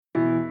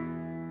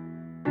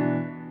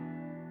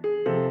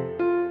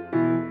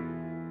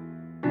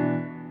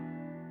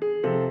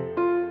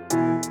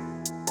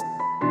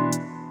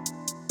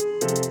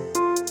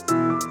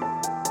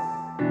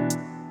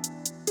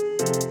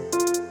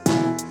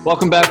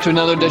Welcome back to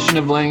another edition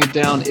of Laying It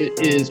Down. It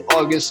is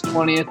August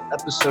 20th,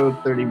 episode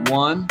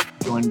 31,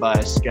 joined by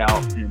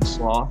Scout and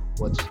Sloth.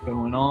 What's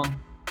going on?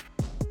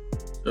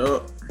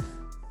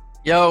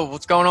 Yo,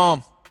 what's going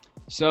on?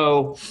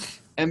 So,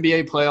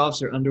 NBA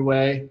playoffs are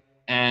underway,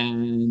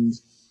 and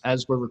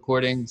as we're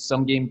recording,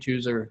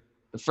 the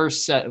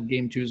first set of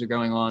game twos are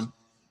going on.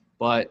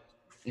 But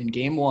in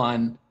game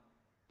one,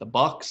 the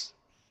Bucks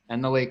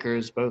and the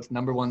Lakers, both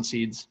number one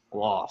seeds,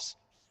 lost.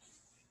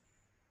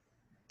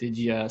 Did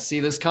you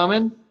see this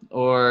coming,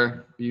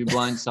 or were you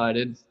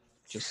blindsided,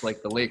 just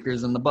like the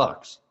Lakers and the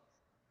Bucks?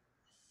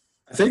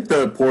 I think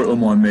the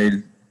Portland one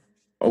made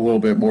a little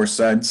bit more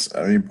sense.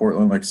 I mean,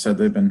 Portland, like I said,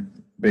 they've been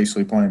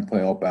basically playing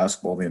playoff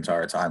basketball the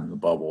entire time in the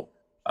bubble.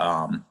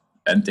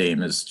 And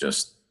Dame is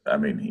just, I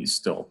mean, he's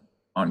still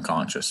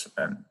unconscious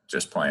and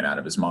just playing out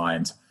of his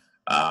mind.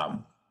 The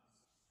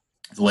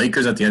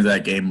Lakers at the end of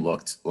that game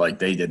looked like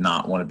they did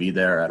not want to be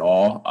there at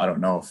all. I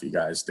don't know if you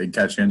guys did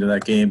catch into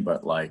that game,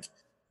 but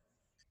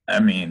I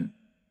mean,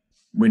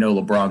 we know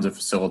LeBron's a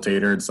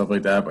facilitator and stuff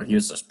like that, but he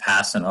was just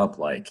passing up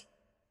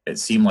it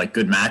seemed like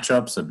good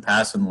matchups and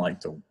passing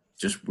the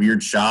just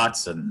weird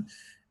shots, and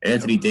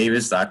Anthony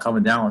Davis not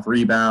coming down with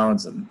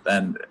rebounds, and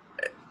then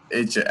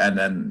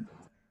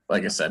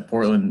like I said,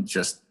 Portland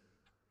just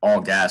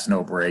all gas,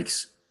 no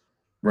brakes,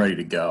 ready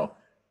to go.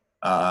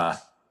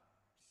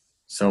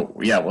 So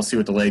yeah, we'll see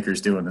what the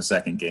Lakers do in the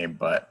second game,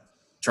 but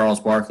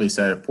Charles Barkley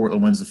said if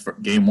Portland wins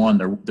game one,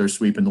 they're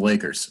sweeping the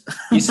Lakers.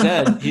 He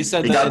said he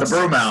got the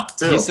broom out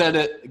too. He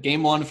said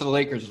game one for the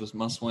Lakers was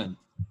must win.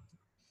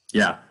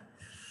 Yeah.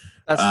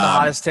 That's the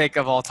hottest take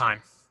of all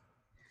time.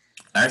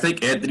 I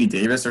think Anthony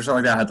Davis or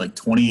something like that had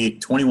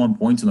 21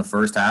 points in the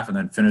first half and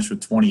then finished with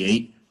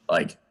 28.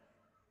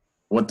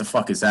 What the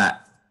fuck is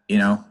that? You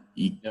know,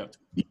 you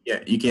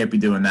can't be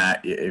doing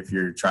that if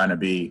you're trying to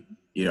be,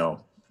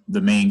 the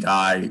main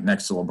guy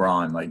next to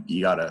LeBron.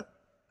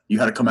 You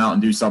gotta come out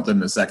and do something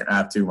in the second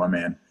half too, my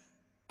man.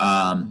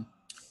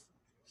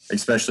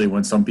 Especially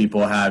when some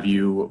people have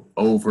you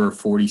over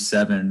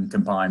 47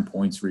 combined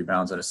points,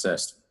 rebounds, and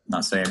assists.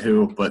 Not saying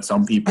who, but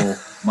some people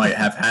might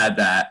have had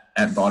that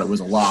and thought it was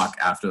a lock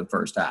after the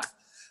first half.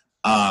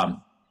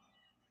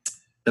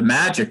 The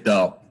Magic,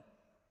 though,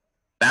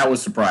 that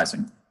was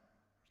surprising.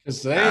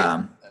 Because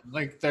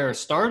their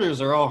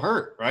starters are all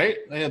hurt, right?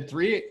 They had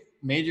three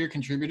major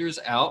contributors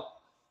out,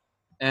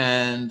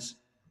 and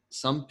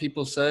some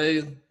people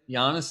say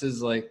Giannis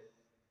is the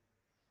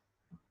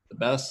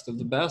best of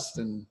the best,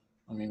 and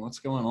I mean, what's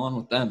going on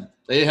with them?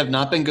 They have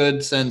not been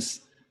good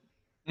since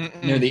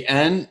near the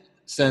end,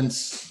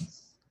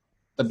 since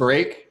the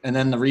break and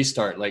then the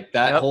restart.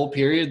 Whole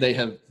period, they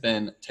have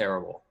been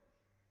terrible.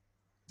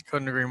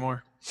 Couldn't agree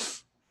more.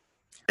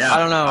 Yeah, I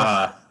don't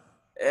know.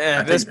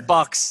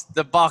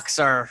 The Bucks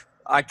are.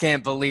 I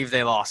can't believe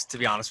they lost. To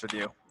be honest with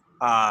you,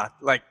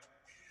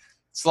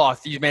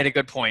 Sloth, you made a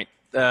good point.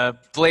 The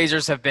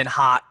Blazers have been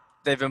hot.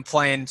 They've been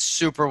playing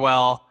super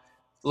well.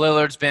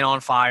 Lillard's been on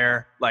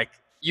fire. I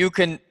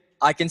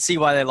can see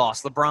why they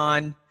lost.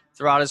 LeBron,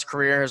 throughout his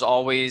career, has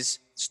always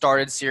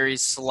started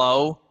series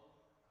slow,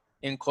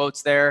 in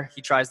quotes there.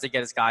 He tries to get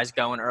his guys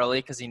going early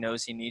because he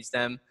knows he needs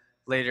them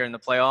later in the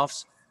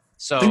playoffs.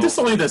 So I think this is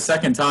only the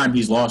second time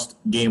he's lost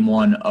game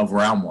one of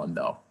round one,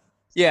 though.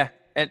 Yeah,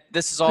 and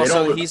this is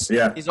also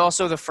he's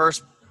also the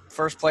first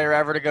player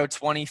ever to go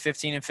 20,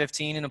 15, and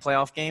 15 in a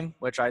playoff game,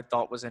 which I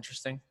thought was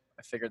interesting.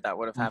 I figured that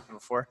would have happened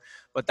before,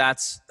 but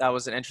that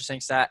was an interesting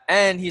stat.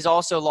 And he's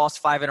also lost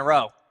 5 in a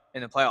row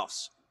in the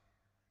playoffs,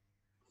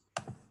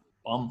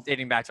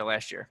 dating back to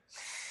last year.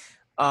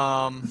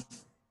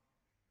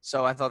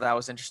 So I thought that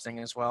was interesting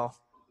as well.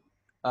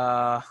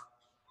 I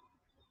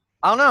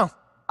don't know.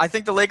 I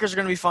think the Lakers are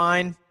going to be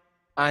fine.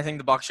 I think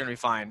the Bucks are going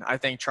to be fine. I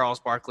think Charles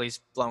Barkley's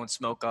blowing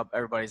smoke up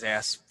everybody's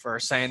ass for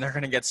saying they're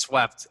going to get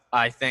swept.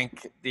 I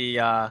think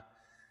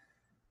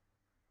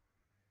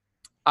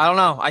I don't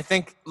know. I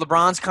think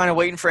LeBron's kind of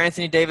waiting for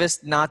Anthony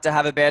Davis not to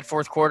have a bad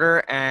fourth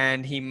quarter,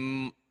 and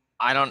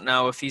I don't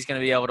know if he's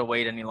going to be able to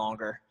wait any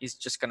longer. He's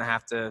just going to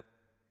have to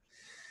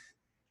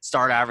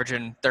start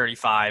averaging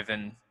 35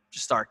 and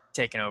just start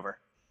taking over.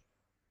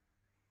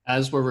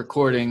 As we're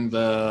recording,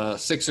 the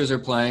Sixers are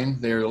playing.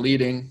 They're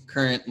leading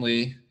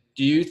currently.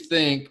 Do you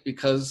think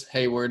because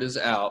Hayward is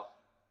out,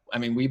 I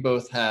mean,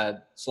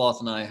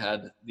 Sloth and I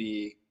had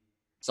the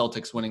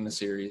Celtics winning the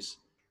series.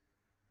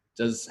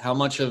 How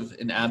much of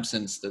an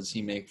absence does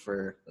he make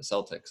for the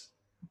Celtics?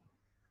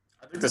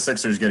 I think the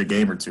Sixers get a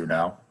game or two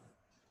now.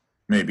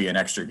 Maybe an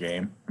extra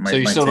game. So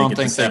you still don't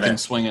think they can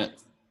swing it?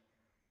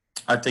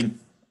 I think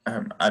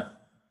I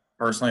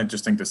personally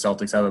just think the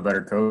Celtics have a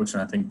better coach,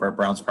 and I think Brett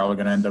Brown's probably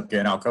going to end up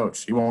getting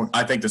out-coached. He won't.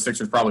 I think the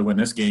Sixers probably win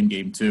this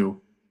game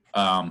 2.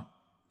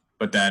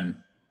 But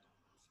then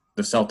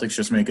the Celtics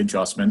just make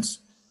adjustments.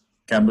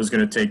 Kemba's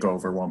going to take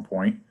over 1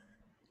 point.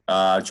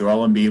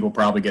 Joel Embiid will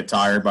probably get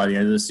tired by the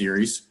end of the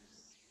series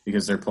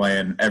because they're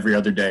playing every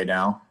other day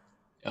now.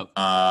 Yep.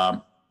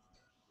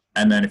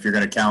 And then if you're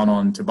going to count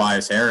on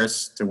Tobias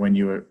Harris to win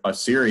you a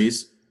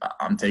series,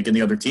 I'm taking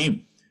the other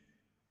team.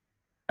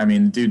 I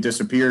mean, dude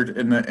disappeared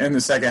in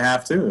the second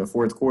half too, the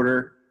fourth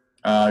quarter,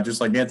 just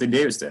like Anthony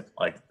Davis did.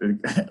 Like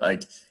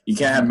you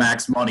can't have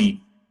max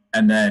money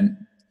and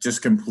then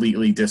just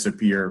completely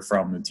disappear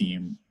from the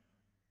team.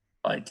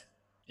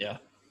 Yeah.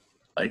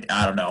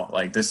 I don't know.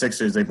 Like the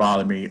Sixers, they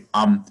bother me.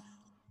 I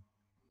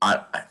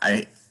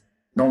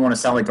don't want to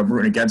sound like I'm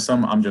rooting against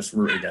them. I'm just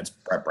rooting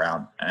against Brett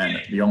Brown, and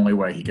the only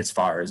way he gets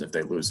fired is if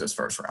they lose this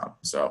first round.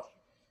 So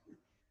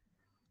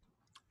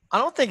I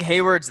don't think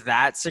Hayward's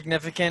that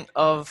significant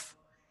of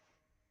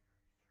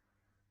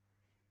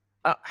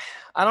I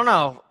don't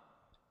know.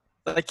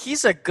 Like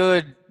he's a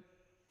good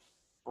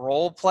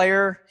role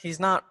player. He's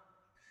not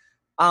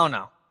I don't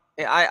know.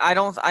 I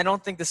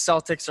don't think the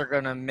Celtics are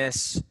going to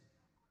miss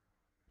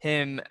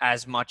him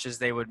as much as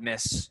they would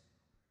miss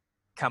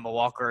Kemba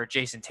Walker or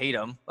Jason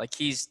Tatum. Like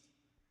he's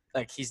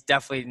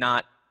definitely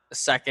not a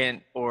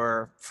second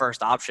or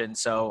first option.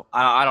 So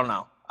I don't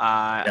know.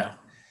 yeah.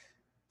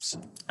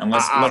 And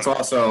let's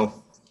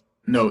also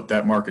note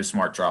that Marcus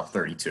Smart dropped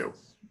 32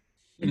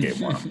 in game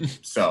one.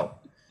 So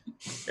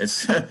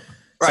it's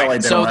right.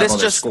 Like so this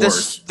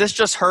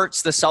just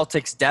hurts the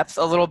Celtics' depth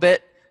a little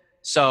bit.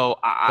 So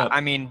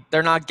I mean,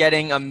 they're not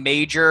getting a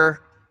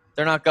major.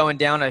 They're not going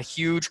down a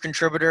huge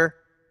contributor.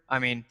 I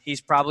mean,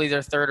 he's probably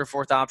their third or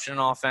fourth option in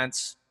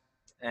offense,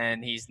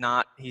 and he's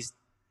not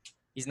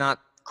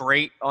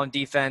great on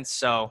defense.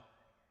 So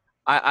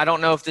I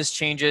don't know if this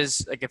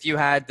changes. Like if you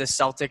had the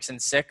Celtics in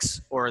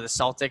 6 or the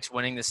Celtics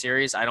winning the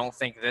series, I don't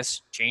think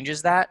this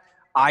changes that.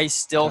 I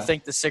still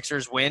think the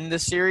Sixers win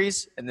this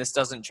series, and this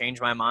doesn't change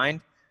my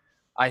mind.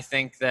 I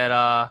think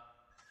that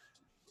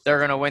they're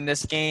going to win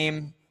this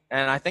game,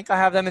 and I think I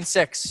have them in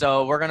 6.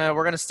 So we're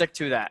gonna stick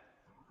to that.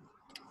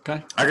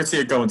 Okay. I could see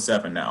it going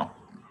 7 now,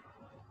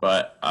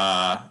 but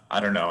I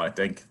don't know. I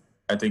think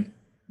the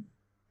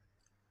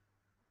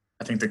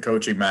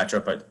coaching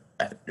matchup,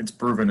 it's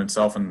proven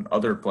itself in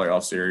other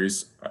playoff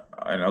series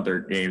and other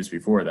games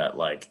before that.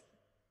 Like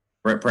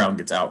Brett Brown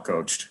gets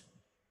outcoached,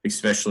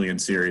 especially in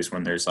series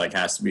when there's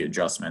has to be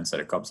adjustments that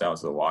it comes down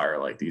to the wire.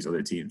 Like these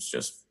other teams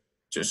just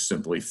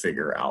simply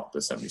figure out the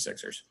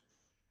 76ers.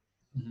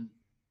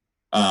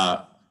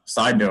 Mm-hmm.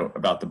 Side note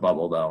about the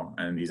bubble though,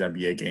 and these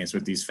NBA games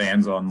with these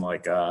fans on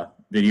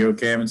video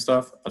cam and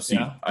stuff.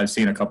 I've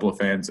seen a couple of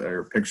fans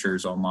or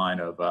pictures online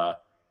of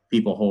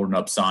people holding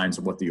up signs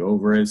of what the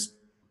over is.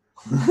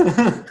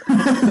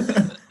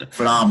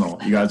 Phenomenal.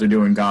 You guys are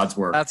doing God's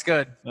work. That's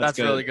good. That's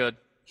good. Really good.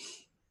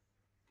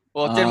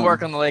 Well, it didn't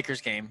work on the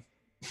Lakers game.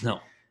 No.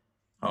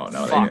 Oh,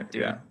 no. Fuck,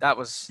 dude. Yeah. That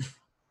was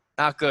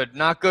not good.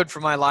 Not good for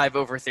my live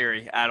over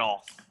theory at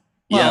all.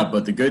 Yeah,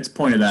 but the good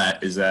point of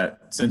that is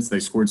that since they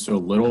scored so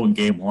little in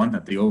game 1,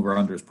 that the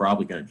over-under is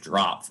probably going to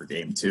drop for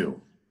game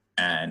 2.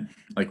 And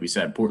like we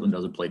said, Portland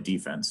doesn't play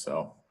defense,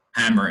 so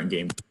hammer in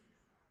game 2.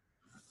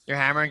 You're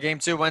hammering game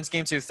 2. When's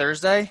game 2?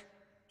 Thursday?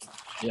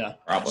 Yeah.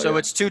 Probably. So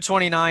it's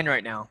 229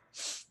 right now.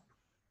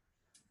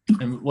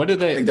 And what did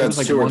they? I think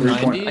that's 2 or 3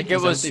 points. Like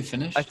it was. They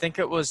finished? I think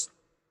it was.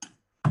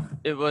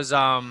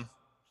 The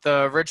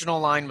original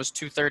line was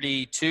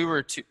 232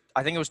 or 2.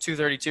 I think it was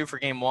 232 for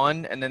game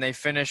 1, and then they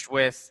finished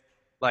with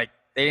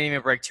they didn't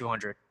even break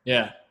 200.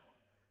 Yeah.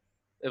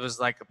 It was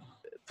like a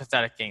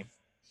pathetic game.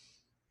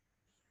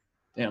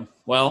 Damn.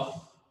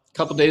 Well, a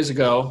couple days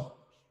ago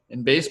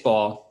in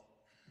baseball,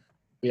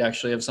 we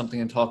actually have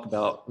something to talk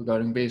about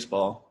regarding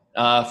baseball.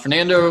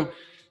 Fernando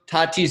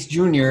Tatis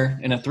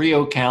Jr. in a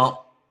 3-0 count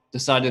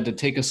decided to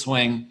take a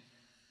swing,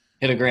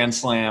 hit a grand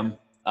slam.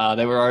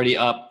 They were already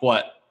up,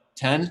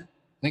 10? I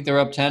think they were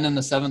up 10 in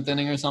the 7th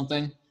inning or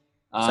something.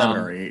 7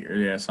 or 8,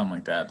 yeah, something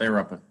like that. They were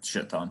up a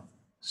shit ton.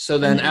 So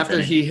then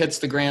after he hits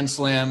the grand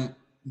slam,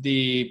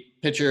 the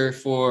pitcher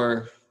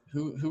for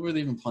who were they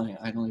even playing?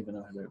 I don't even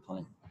know who they were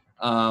playing.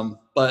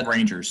 But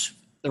Rangers.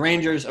 The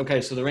Rangers. Okay,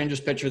 so the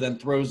Rangers pitcher then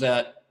throws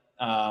at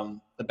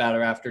the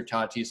batter after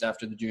Tatis,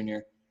 after the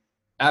junior,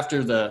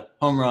 after the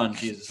home run.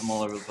 Jesus, I'm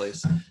all over the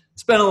place.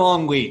 It's been a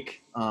long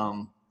week.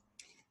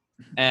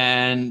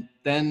 And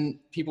then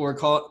people were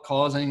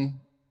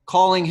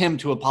calling him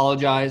to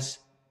apologize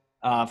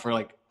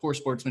for poor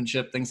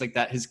sportsmanship, things like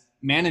that. His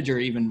manager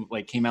even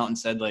came out and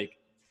said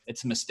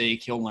it's a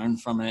mistake, he'll learn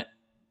from it,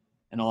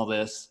 and all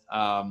this.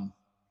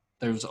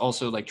 There was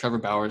also Trevor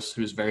Bowers,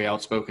 who's very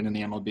outspoken in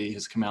the MLB,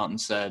 has come out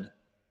and said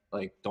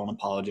don't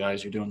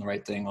apologize, you're doing the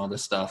right thing, all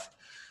this stuff.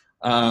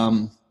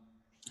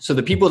 So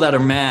the people that are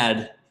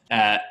mad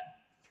at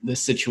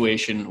this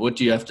situation, what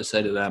do you have to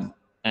say to them?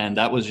 And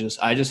that was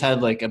I just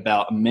had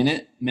about a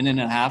minute and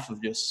a half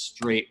of just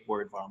straight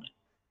word vomit.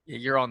 Yeah,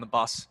 you're on the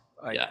bus.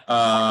 Yeah.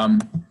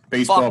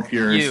 Baseball Fuck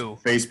purists. you.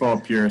 Baseball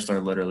purists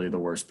are literally the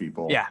worst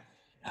people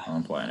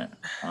on the planet.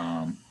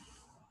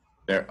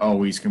 They're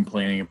always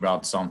complaining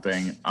about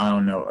something. I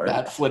don't know.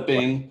 Bat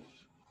flipping.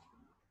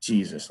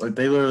 Jesus.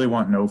 They literally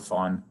want no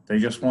fun. They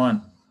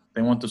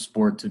want the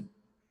sport to,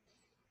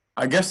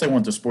 I guess they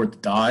want the sport to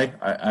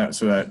die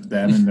so that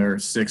them and their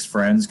 6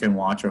 friends can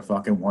watch a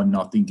fucking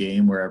 1-0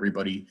 game where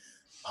everybody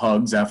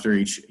hugs after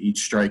each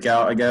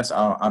strikeout, I guess.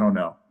 I don't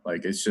know.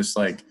 It's just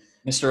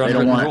Mr.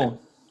 Unwritten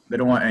Rule. They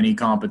don't want any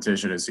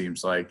competition, it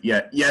seems like.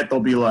 Yet they'll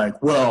be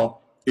like,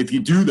 well, if you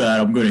do that,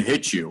 I'm going to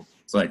hit you.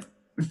 It's like,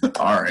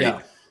 all right.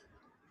 Yeah.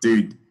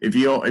 Dude, if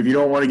you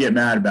don't want to get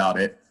mad about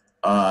it,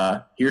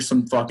 here's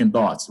some fucking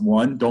thoughts.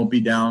 1, don't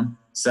be down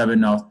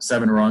 7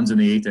 runs in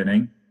the 8th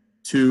inning.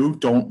 2,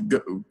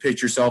 don't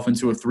pitch yourself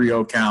into a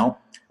 3-0 count.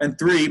 And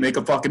 3, make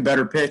a fucking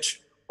better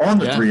pitch on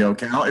the 3-0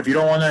 count if you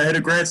don't want to hit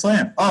a grand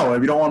slam. Oh,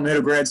 if you don't want to hit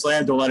a grand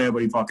slam, don't let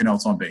anybody fucking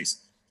else on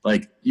base.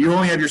 Like, you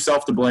only have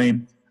yourself to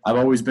blame. I've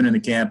always been in the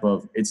camp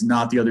of it's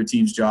not the other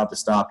team's job to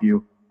stop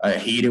you. I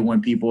hate it when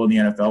people in the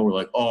NFL were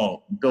like,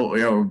 oh, Bill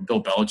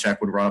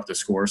Belichick would run up the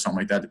score or something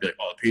like that. To be like,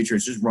 oh, the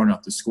Patriots just run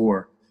up the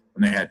score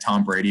when they had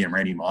Tom Brady and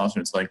Randy Moss.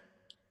 And it's like,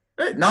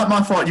 hey, not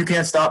my fault you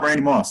can't stop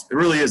Randy Moss. It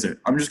really isn't.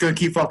 I'm just going to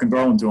keep fucking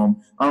throwing to him.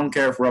 I don't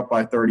care if we're up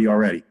by 30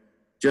 already.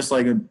 Just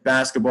like in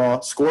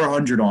basketball, score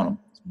 100 on them.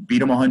 Beat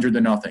them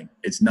 100-0.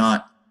 It's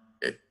not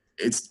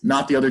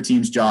the other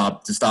team's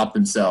job to stop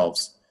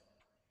themselves.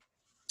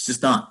 It's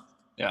just not.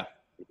 Yeah.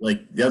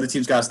 Like, the other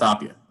team's got to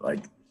stop you.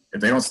 Like,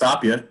 if they don't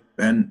stop you,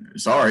 then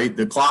sorry,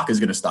 the clock is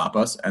going to stop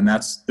us, and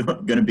that's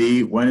going to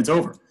be when it's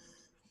over.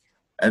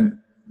 And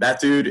that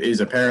dude is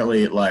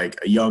apparently like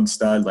a young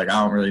stud. Like,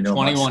 I don't really know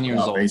 21 much years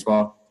about old.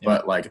 baseball,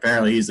 but like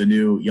apparently he's the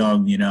new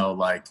young,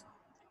 like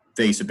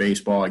face of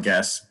baseball, I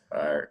guess,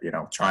 or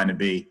trying to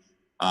be.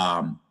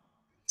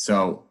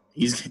 So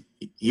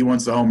he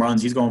wants the home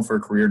runs. He's going for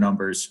career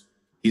numbers.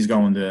 He's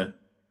going to,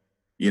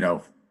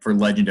 for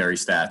legendary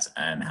stats.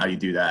 And how you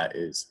do that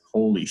is,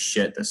 holy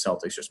shit, the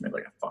Celtics just made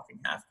like a fucking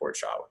half-court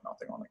shot with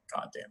nothing on the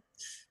goddamn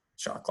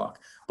shot clock.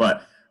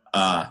 But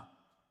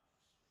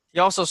He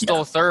also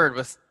stole third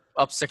with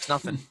up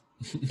 6-0.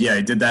 yeah,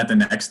 he did that the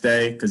next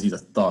day because he's a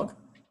thug.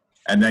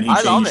 And then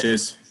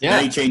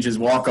he changed his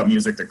walk-up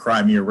music to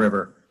Cry Me a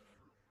River.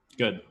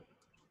 Good.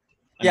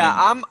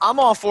 I'm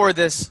all for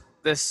this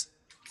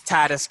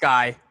Tatis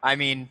guy. I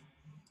mean,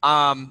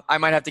 I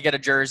might have to get a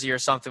jersey or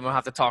something. We'll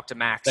have to talk to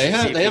Max. They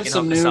have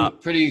some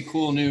pretty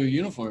cool new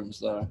uniforms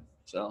though.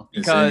 So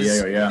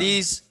because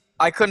these,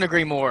 I couldn't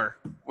agree more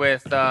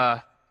with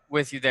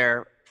you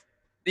there.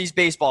 These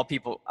baseball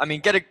people. I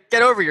mean, get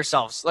over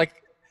yourselves. Like,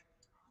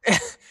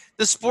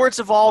 the sport's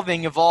evolve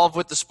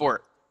with the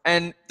sport,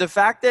 and the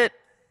fact that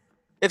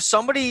if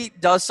somebody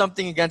does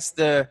something against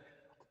the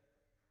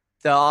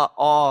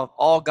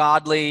all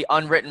godly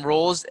unwritten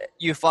rules,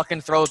 you fucking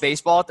throw a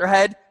baseball at their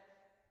head.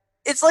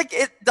 It's like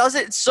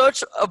it's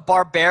such a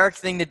barbaric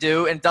thing to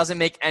do, and it doesn't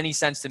make any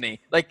sense to me.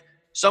 Like,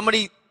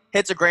 somebody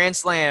hits a grand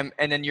slam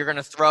and then you're going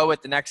to throw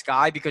at the next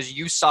guy because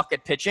you suck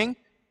at pitching.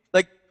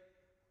 Like,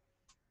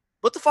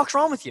 what the fuck's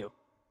wrong with you?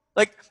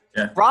 Like,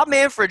 Rob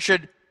Manfred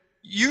should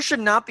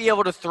not be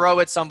able to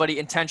throw at somebody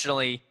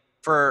intentionally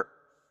for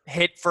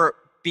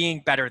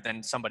being better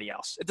than somebody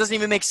else. It doesn't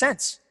even make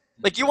sense.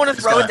 Like, you want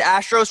to throw at the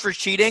Astros for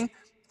cheating?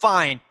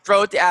 Fine.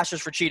 Throw at the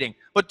Astros for cheating.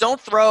 But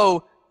don't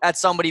throw at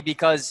somebody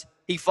because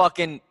he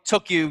fucking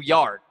took you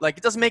yard. Like,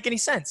 it doesn't make any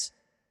sense.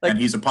 Like, and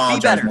he's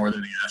apologized more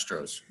than the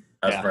Astros.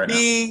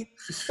 Be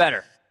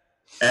better.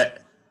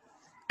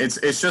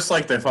 It's just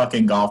like the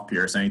fucking golf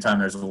peers. Anytime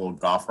there's a little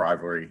golf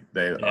rivalry,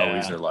 they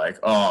always are like,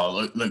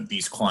 "Oh, look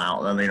these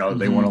clowns," and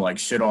they want to like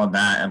shit on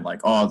that and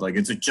like, "Oh, like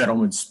it's a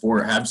gentleman's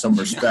sport. Have some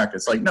respect."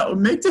 It's like, no,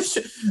 make this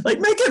shit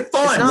make it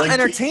fun. It's not like,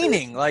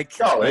 entertaining.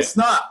 No, it's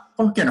not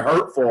fucking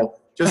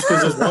hurtful. Just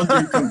because this one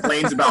dude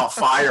complains about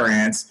fire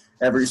ants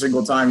every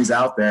single time he's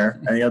out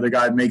there, and the other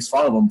guy makes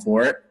fun of him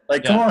for it.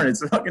 Like, come on,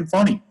 it's fucking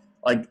funny.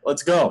 Like,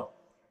 let's go.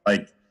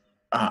 Like,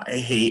 I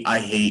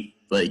hate.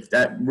 Like,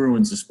 that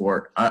ruins the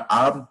sport.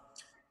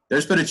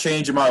 There's been a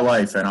change in my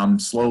life, and I'm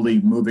slowly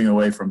moving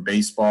away from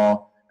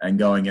baseball and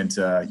going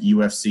into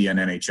UFC and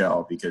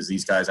NHL because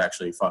these guys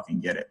actually fucking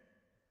get it.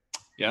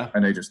 Yeah.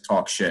 And they just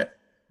talk shit.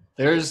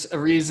 There's a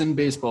reason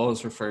baseball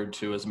is referred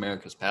to as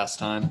America's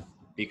pastime,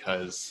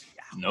 because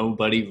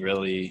nobody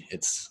really –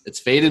 it's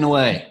fading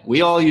away. We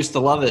all used to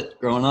love it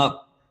growing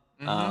up.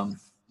 Mm-hmm.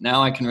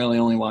 Now I can really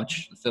only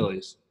watch the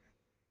Phillies.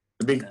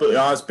 To be completely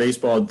honest,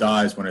 baseball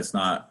dies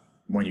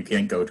when you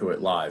can't go to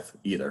it live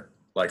either.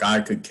 Like,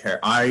 I could care.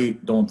 I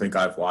don't think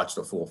I've watched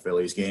a full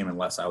Phillies game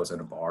unless I was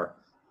in a bar,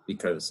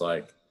 because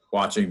like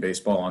watching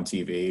baseball on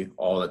TV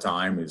all the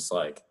time is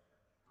like,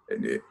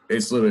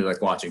 it's literally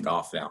like watching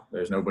golf now.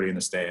 There's nobody in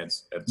the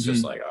stands. It's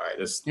just like, all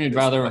right, You'd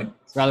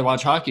rather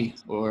watch hockey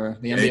or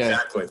the NBA.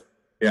 Exactly.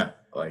 Yeah.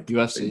 Like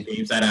UFC.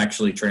 Games that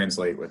actually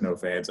translate with no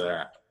fans that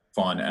are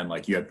fun, and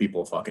like you have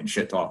people fucking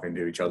shit talking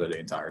to each other the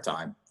entire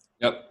time.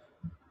 Yep.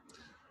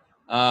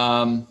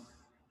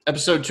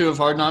 Episode 2 of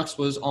Hard Knocks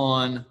was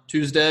on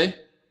Tuesday.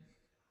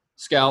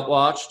 Scout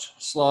watched.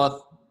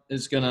 Sloth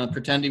is going to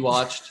pretend he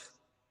watched.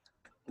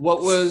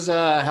 What was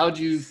how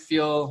do you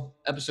feel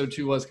episode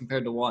 2 was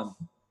compared to 1?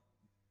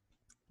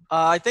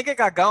 I think it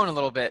got going a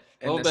little bit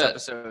in this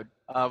episode.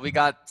 We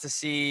got to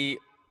see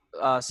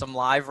some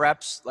live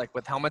reps, like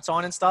with helmets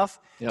on and stuff.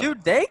 Yep.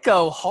 Dude, they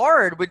go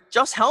hard with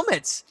just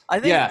helmets. I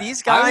think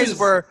these guys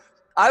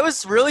I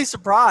was really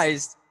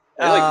surprised.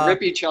 They like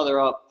rip each other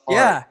up hard.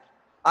 Yeah.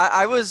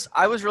 I was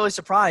really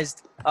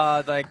surprised.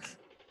 I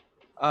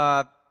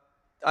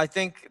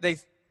think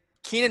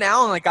Keenan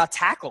Allen got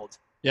tackled.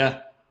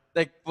 Yeah.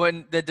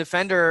 When the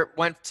defender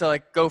went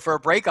to go for a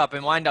breakup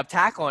and wind up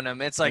tackling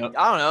him. It's Yep.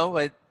 I don't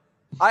know.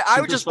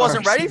 I just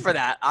wasn't Superstars. ready for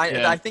that.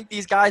 I think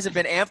these guys have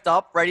been amped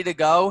up, ready to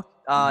go.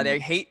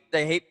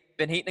 They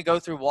been hating to go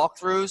through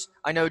walkthroughs.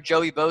 I know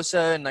Joey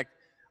Bosa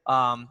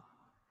and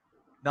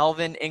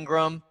Melvin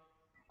Ingram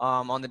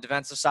on the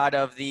defensive side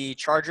of the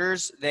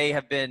Chargers. They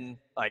have been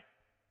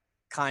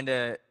kind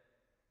of,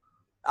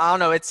 I don't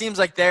know. It seems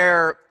like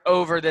they're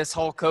over this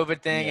whole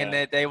COVID thing, and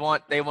that they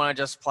want to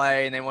just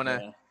play, and they want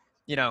to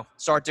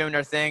start doing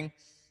their thing.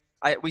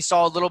 We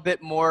saw a little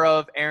bit more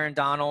of Aaron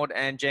Donald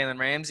and Jalen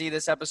Ramsey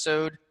this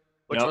episode,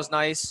 which was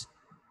nice.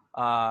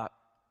 Jalen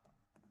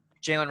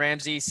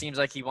Ramsey seems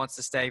like he wants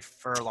to stay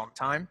for a long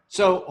time.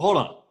 So hold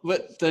on,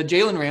 but the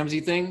Jalen Ramsey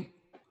thing,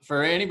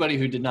 for anybody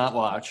who did not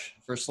watch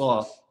for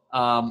Sloth,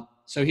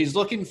 so he's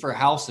looking for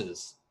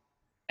houses,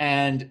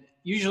 and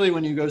usually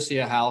when you go see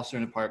a house or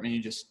an apartment,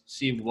 you just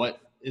see what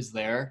is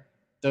there.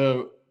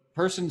 The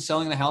person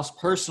selling the house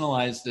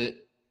personalized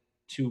it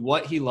to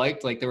what he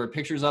liked. There were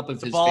pictures up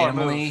of his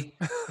family.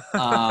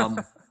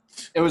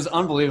 It was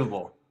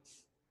unbelievable.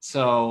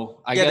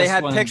 So I guess they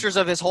had pictures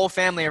of his whole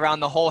family around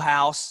the whole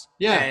house.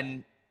 Yeah.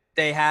 And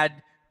they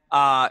had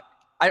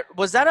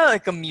was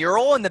that a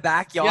mural in the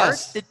backyard?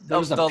 Yes. There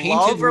was of a the painted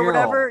love or mural.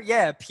 whatever?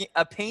 Yeah,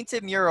 a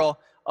painted mural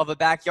of a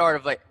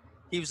backyard of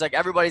he was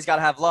everybody's got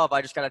to have love.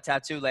 I just got a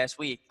tattoo last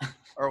week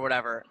or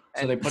whatever.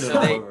 So they put it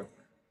all over.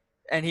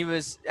 And he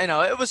was,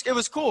 it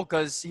was cool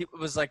because he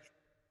was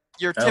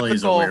your LA is a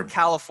typical weird-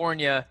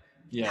 California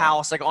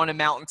house, on a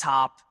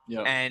mountaintop.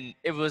 Yep. And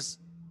it was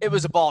a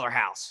baller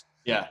house.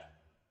 Yeah.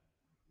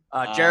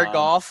 Jared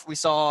Goff, we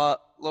saw a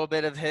little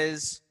bit of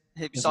his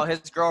saw his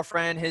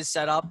girlfriend, his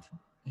setup.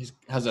 He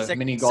has a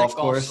mini golf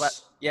course.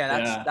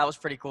 That was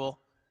pretty cool.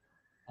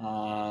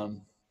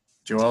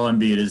 Joel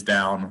Embiid is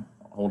down,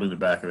 holding the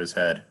back of his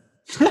head.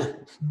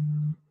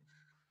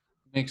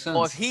 Makes sense.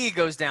 Well, if he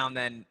goes down,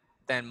 then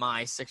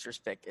my Sixers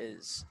pick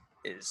is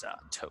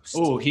toast.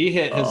 Oh, he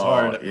hit his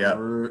hard. Yeah.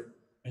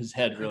 His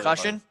head really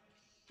Concussion? hard.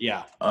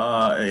 Yeah.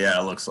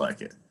 Yeah, it looks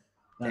like it.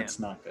 That's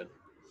not good.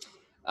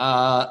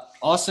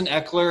 Austin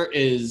Eckler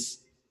is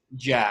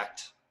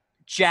jacked.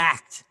 It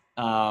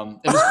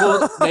was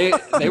cool.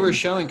 They were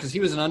showing, because he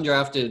was an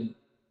undrafted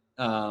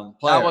player.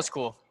 That was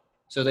cool.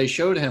 So they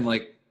showed him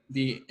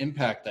the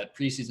impact that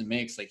preseason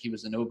makes. He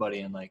was a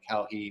nobody, and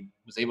how he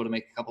was able to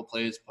make a couple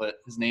plays, put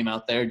his name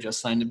out there, just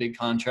signed a big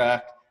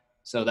contract.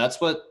 So that's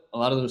what a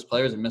lot of those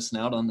players are missing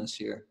out on this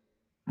year.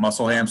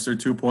 Muscle Hamster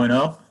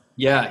 2.0.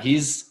 Yeah,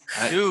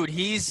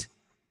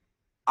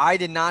 I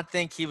did not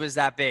think he was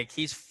that big.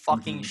 He's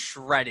fucking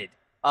shredded.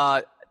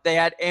 They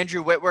had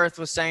Andrew Whitworth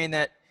was saying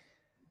that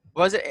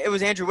it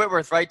was Andrew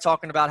Whitworth, right?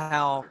 Talking about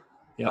how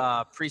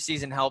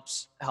preseason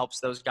helps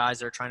those guys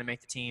that are trying to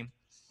make the team.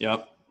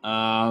 Yep.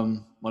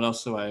 What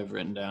else do I have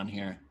written down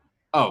here?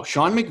 Oh,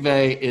 Sean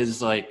McVay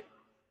is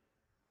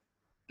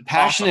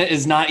passionate awesome.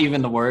 Is not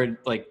even the word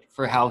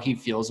for how he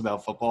feels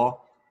about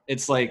football.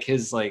 It's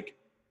his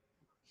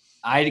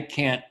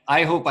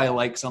I hope I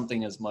like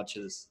something as much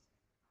as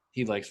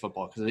he likes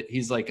football, because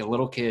he's a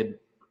little kid.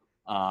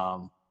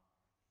 And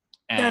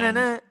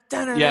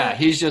yeah,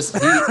 he's just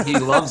he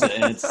loves it,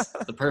 and it's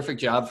the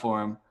perfect job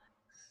for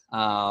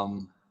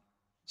him.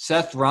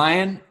 Seth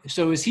Ryan.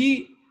 So is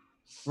he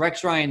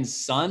Rex Ryan's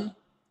son?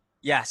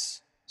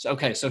 Yes. So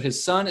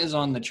his son is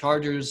on the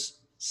Chargers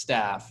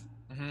staff,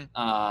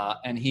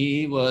 and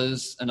he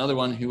was another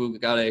one who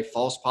got a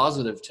false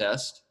positive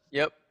test.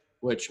 Yep.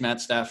 Which Matt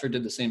Stafford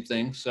did the same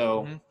thing.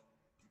 So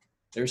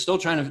they're still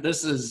trying to.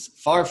 This is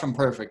far from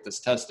perfect,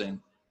 this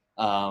testing,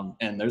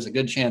 and there's a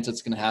good chance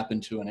it's going to happen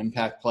to an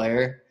impact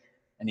player,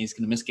 and he's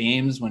going to miss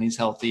games when he's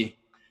healthy.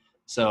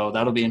 So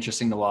that'll be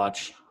interesting to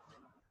watch.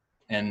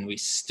 And we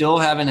still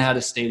haven't had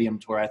a stadium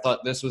tour. I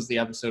thought this was the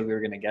episode we were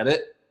going to get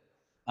it.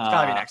 It's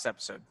got to be next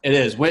episode. It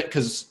is.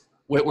 Because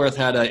Whitworth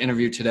had an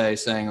interview today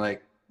saying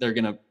they're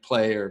going to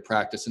play or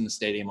practice in the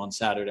stadium on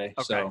Saturday.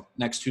 Okay. So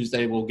next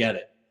Tuesday we'll get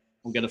it.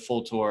 We'll get a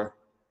full tour.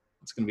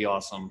 It's going to be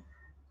awesome.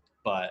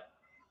 But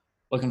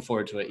looking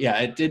forward to it. Yeah,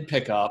 it did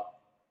pick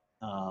up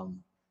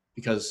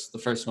because the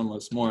first one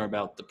was more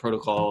about the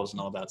protocols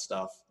and all that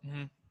stuff.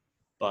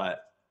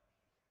 But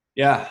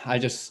yeah, I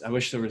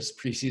wish there was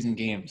preseason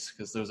games,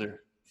 because those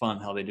are fun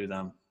how they do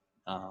them.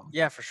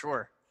 Yeah, for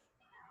sure.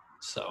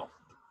 So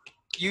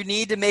you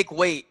need to make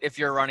weight if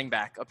you're a running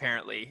back,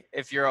 apparently,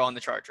 if you're on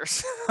the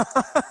Chargers.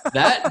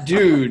 That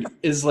dude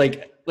is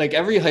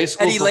every high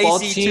school Eddie football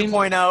Lacy team.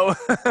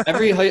 2.0.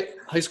 Every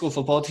high school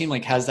football team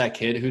has that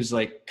kid who's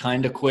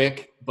kind of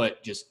quick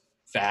but just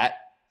fat,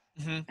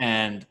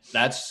 and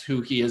that's who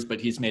he is. But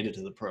he's made it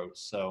to the pros.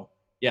 So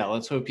yeah,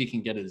 let's hope he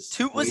can get his.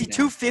 Was he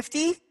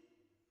 250?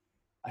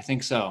 I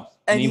think so.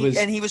 And he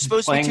was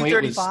supposed to be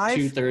 235?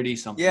 230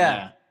 something.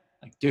 Yeah.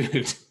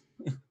 Dude.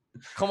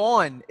 Come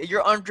on.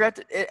 You're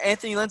undrafted.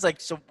 Anthony Lynn's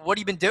so what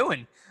have you been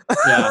doing?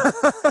 Yeah.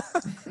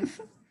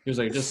 He was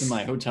just in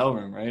my hotel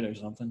room, right? Or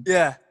something.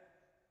 Yeah.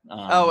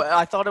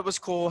 I thought it was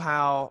cool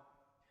how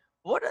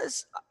 –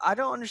 I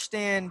don't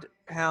understand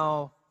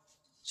how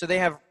 – so they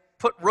have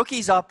put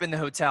rookies up in the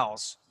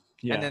hotels,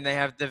 Yeah. and then they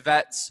have the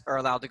vets are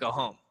allowed to go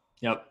home.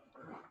 Yep.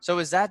 So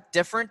is that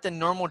different than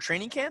normal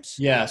training camps?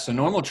 Yeah. So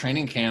normal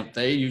training camp,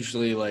 they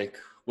usually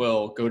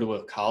will go to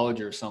a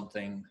college or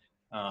something.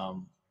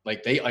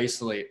 They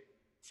isolate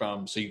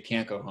so you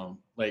can't go home.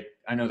 Like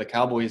I know the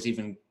Cowboys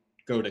even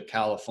go to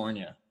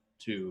California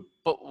to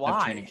But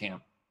have training why?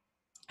 camp.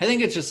 I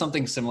think it's just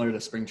something similar to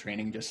spring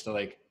training, just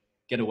to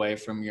get away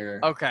from your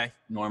Okay.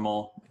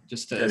 normal,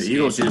 just to Yeah, the escape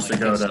Eagles and, used to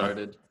get go to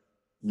started. Type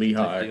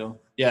Lehigh.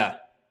 deal. Yeah.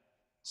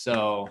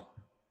 So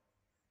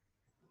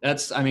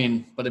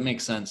but it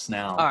makes sense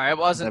now. All right.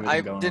 I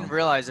everything going didn't on.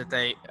 realize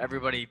that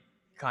everybody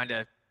kind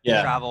of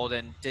Yeah. traveled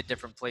and did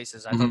different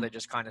places. I Mhm. thought they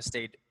just kind of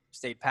stayed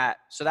pat.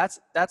 So that's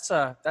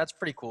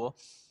pretty cool.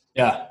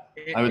 Yeah.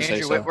 I would say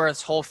Andrew so.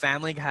 Whitworth's whole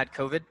family had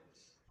COVID.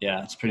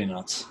 Yeah. It's pretty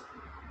nuts.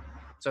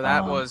 So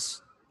that Um,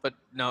 but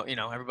no,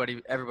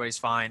 everybody's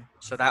fine.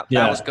 So that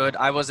Yeah. was good.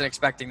 I wasn't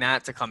expecting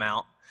that to come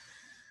out.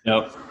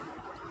 Yep.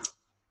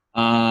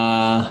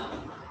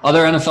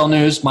 Other NFL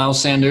news,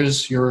 Miles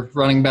Sanders, your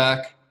running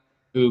back,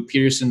 who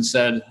Peterson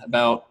said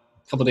about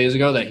a couple days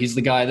ago that he's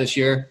the guy this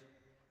year.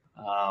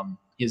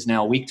 He is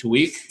now week to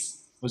week.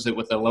 Was it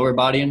with a lower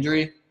body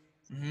injury?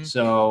 Mhm.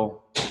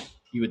 So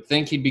you would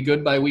think he'd be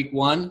good by week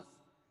 1.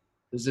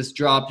 Does this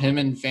drop him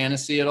in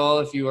fantasy at all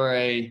if you are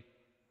a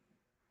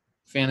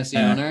fantasy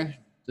owner?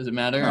 Does it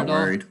matter Not at all?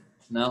 worried.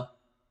 No?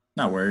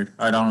 Not worried.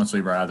 I'd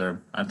honestly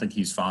rather. I think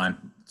he's fine.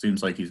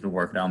 Seems like he's been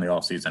working out in the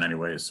offseason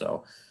anyway,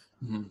 so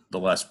Mhm. the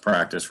less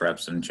practice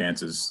reps and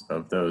chances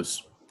of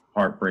those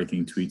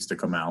heartbreaking tweets to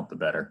come out, the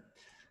better.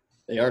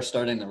 They are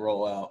starting to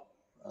roll out.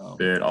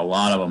 But a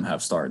lot of them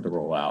have started to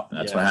roll out, and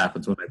that's what Yeah.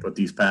 happens when they put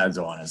these pads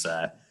on, is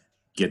that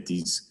get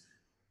these,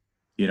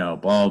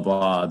 blah,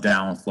 blah,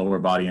 down with lower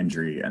body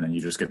injury, and then you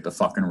just get the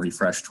fucking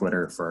refresh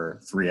Twitter for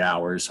 3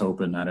 hours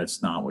hoping that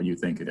it's not what you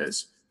think it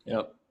is.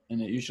 Yep,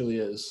 and it usually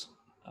is.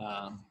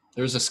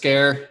 There was a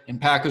scare in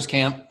Packers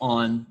camp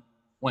on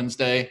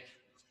Wednesday.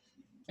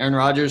 Aaron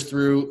Rodgers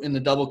threw in the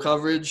double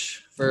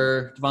coverage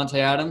for Devontae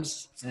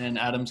Adams, and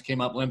Adams came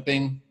up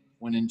limping,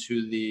 went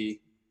into the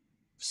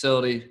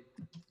facility,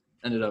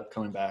 ended up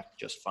coming back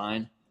just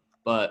fine.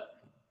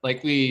 But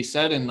like we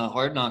said in the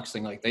Hard Knocks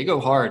thing, they go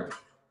hard.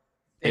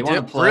 They want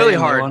did to play really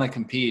and hard. they want to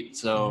compete.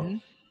 So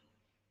Mhm.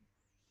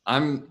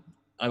 I'm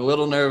a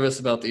little nervous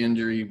about the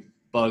injury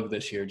bug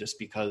this year just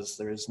because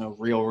there is no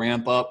real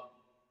ramp up.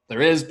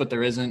 There is, but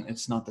there isn't.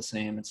 It's not the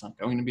same. It's not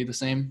going to be the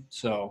same.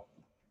 So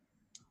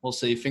we'll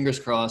see. Fingers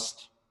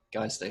crossed.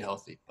 Guys stay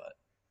healthy. But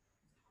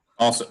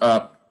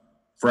Also,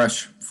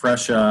 fresh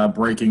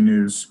breaking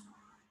news.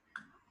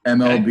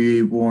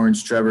 MLB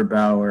warns Trevor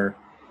Bauer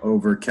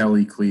over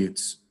Kelly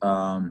cleats.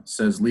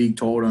 Says league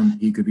told him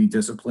he could be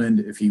disciplined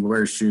if he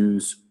wears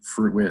shoes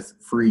with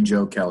free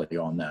Joe Kelly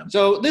on them.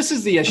 so this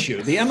is the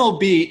issue. The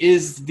MLB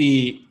is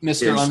the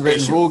Mr. Is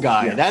Unwritten issue. Rule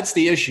guy. Yeah. That's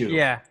the issue.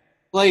 Yeah.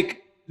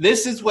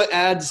 This is what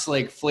adds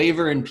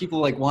flavor, and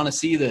people want to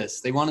see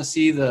this. They want to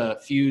see the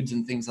feuds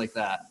and things like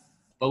that.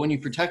 But when you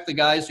protect the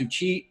guys who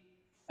cheat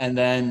and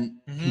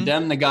then Mhm.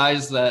 condemn the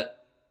guys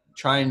that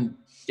try and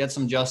get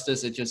some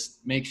justice, it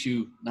just makes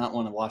you not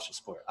want to watch the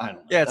sport. I don't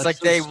know. Yeah, it's That's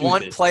so they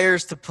want stupid.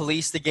 players to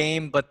police the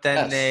game, but then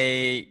Yes.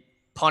 they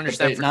punish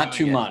But them for not doing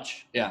too it.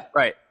 much. Yeah.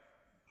 Right.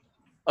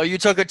 Oh, you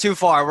took it too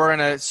far. We're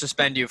gonna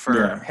suspend you for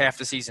Yeah. half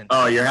the season.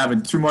 Oh, you're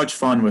having too much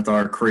fun with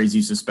our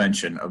crazy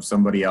suspension of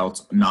somebody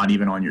else not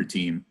even on your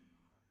team.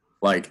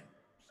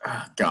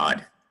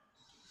 God.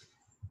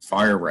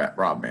 Fire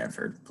Rob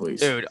Manfred, please.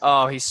 Dude,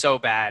 oh, he's so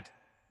bad.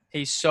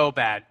 He's so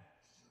bad.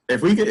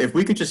 If we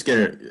could just get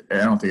it, I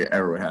don't think it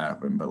ever would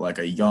happen, but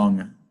a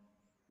young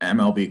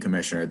MLB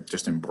commissioner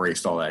just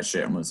embraced all that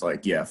shit and was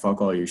like, yeah,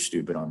 fuck all your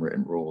stupid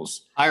unwritten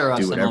rules. Hire us,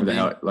 Do whatever the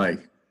MLB. hell,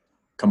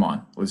 come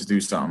on, let's do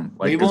something.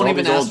 We 'cause won't all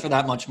even these ask old- for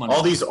that much money.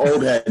 All these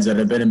old heads that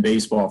have been in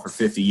baseball for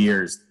 50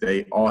 years,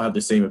 they all have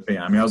the same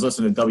opinion. I mean, I was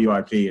listening to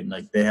WIP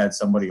and they had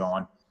somebody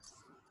on,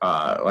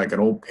 an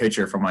old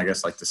pitcher from, I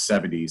guess, the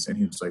 70s. And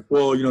he was like,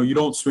 well, you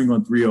don't swing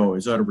on 3-0.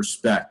 It's out of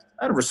respect.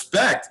 Out of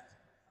respect?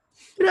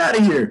 Get out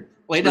of here.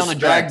 Lay down a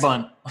drag Respect.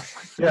 bunt.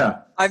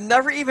 Yeah. I've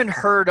never even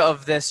heard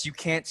of this. You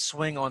can't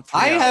swing on 3.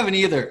 I haven't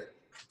either.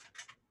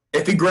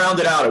 If he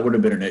grounded out, it would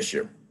have been an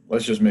issue.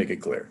 Let's just make it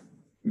clear.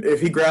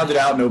 If he grounded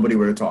out, nobody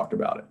would have talked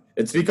about it.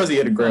 It's because he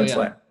hit a grand yeah.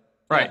 slam.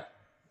 Right.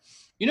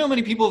 You know how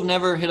many people have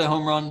never hit a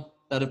home run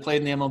that have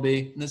played in the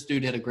MLB? And this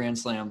dude hit a grand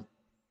slam.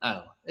 I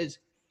don't know. It's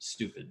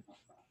stupid.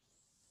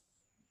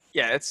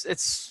 Yeah,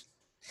 it's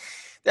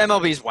the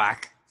MLB's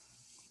whack.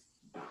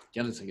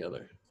 Get it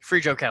together.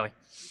 Free Joe Kelly.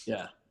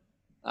 Yeah.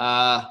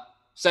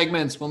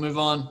 Segments. We'll move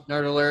on.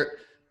 Nerd alert.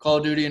 Call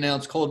of Duty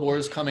announced Cold War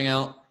is coming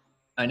out.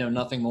 I know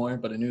nothing more,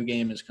 but a new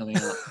game is coming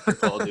out for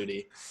Call of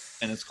Duty,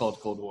 and it's called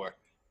Cold War.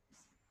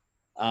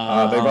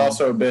 They've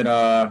also been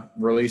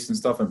releasing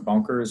stuff in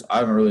bunkers. I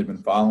haven't really been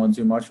following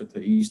too much with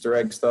the Easter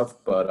egg stuff,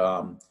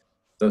 but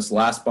this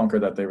last bunker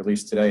that they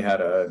released today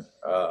had a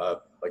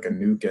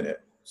nuke in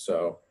it.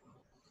 So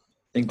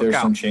I think there's Look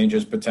out. some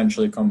changes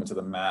potentially coming to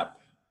the map.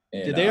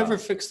 Did they ever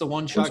fix the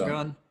one-shot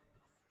gun?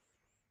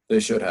 They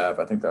should have.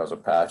 I think that was a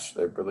patch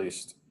they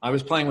released. I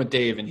was playing with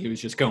Dave, and he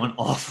was just going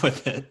off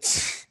with it.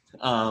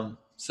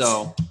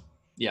 So,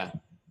 yeah,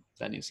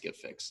 that needs to get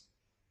fixed.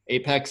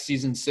 Apex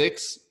Season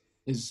 6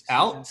 is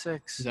out. Season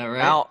 6. Is that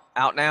right?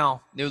 Out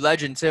now. New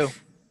legend too.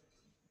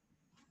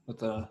 With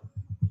the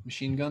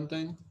machine gun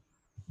thing?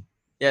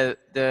 Yeah,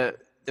 the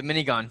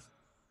minigun.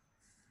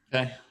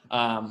 Okay.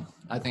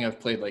 I think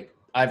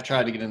I've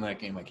tried to get in that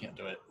game. I can't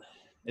do it.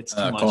 It's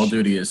too much. Call of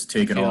Duty has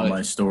taken feel all it.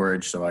 my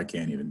storage, so I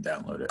can't even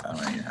download it. I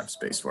don't even have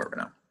space for it right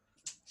now.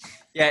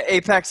 Yeah,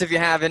 Apex. If you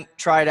haven't,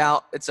 try it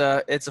out. It's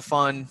a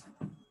fun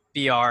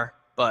BR,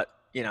 but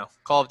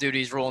Call of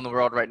Duty's ruling the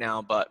world right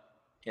now. But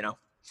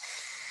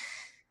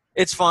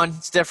it's fun.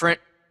 It's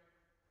different.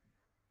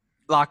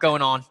 A lot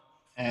going on.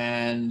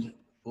 And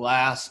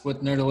last,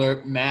 with Nerd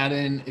Alert,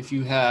 Madden, if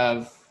you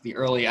have the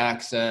early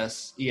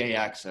access, EA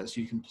access,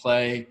 you can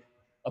play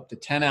up to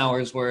 10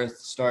 hours worth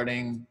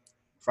starting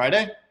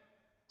Friday.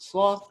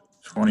 Sloth.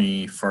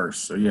 21st.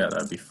 So yeah,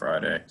 that'd be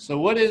Friday. So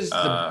what is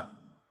the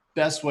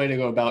best way to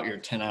go about your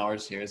 10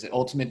 hours here? Is it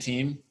Ultimate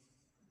Team?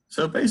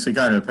 So it basically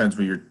kind of depends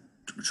what you're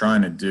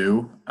trying to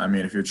do. I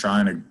mean, if you're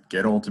trying to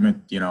get Ultimate,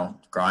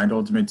 grind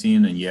Ultimate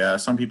Team, then yeah,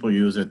 some people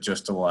use it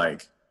just to I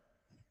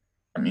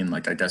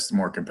guess the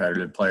more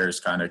competitive players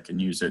kind of can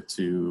use it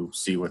to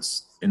see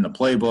what's in the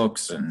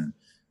playbooks and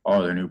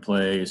all their new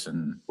plays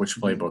and which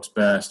playbook's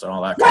best and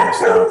all that kind of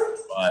stuff.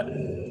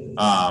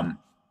 But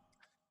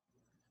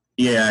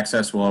EA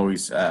Access will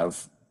always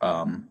have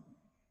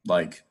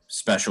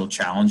special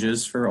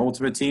challenges for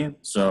Ultimate Team.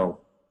 So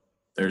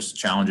there's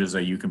challenges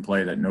that you can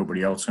play that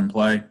nobody else can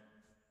play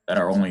that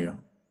are only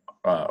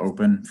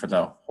open for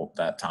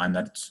that time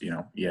that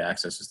EA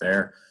Access is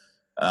there.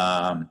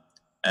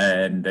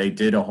 And they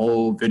did a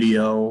whole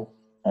video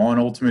on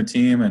Ultimate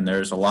Team, and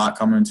there's a lot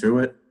coming to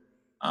it.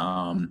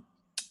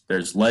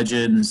 There's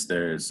legends.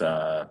 There's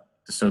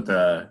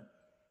the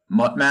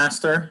Mutt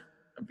Master.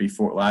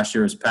 Before last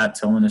year was Pat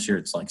Tillman. This year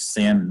it's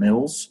Sam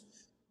Mills.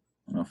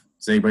 I don't know.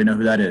 Does anybody know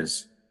who that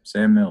is?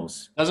 Sam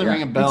Mills. Doesn't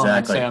ring a bell.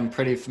 Exactly. I'd say I'm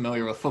pretty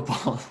familiar with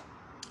football.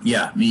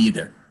 Yeah, me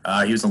either.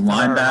 He was a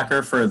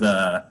linebacker for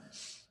the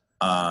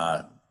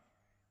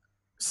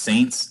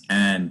Saints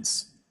and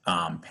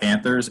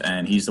Panthers,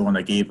 and he's the one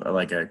that gave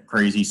a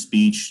crazy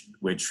speech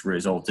which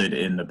resulted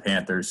in the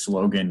Panthers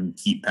slogan,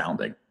 "Keep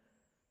Pounding."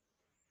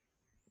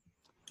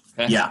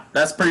 Okay. Yeah,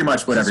 that's pretty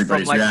much what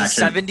everybody's from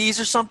reaction. The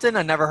 70s or something?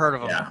 I never heard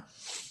of him. Yeah.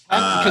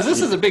 Because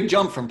this is a big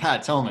jump from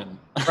Pat Tillman.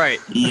 Right.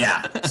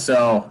 Yeah.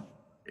 So,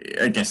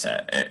 like I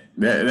said,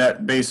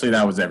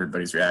 that was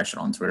everybody's reaction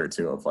on Twitter,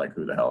 too, of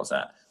who the hell is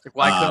that?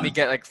 Why couldn't we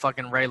get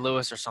fucking Ray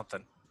Lewis or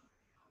something?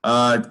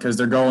 Because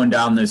they're going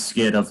down this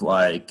skid of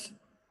not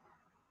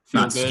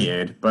good.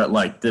 skid,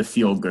 but the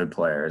feel good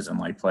players and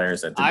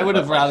players that I would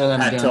have rather than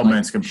Pat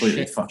Tillman's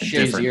completely fucking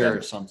different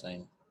or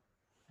something.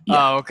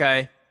 Yeah. Oh,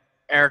 okay.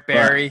 Eric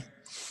Berry.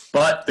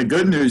 But the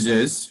good news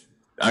is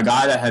a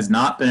guy that has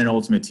not been an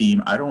Ultimate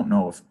Team, I don't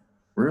know if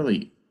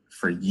really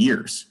for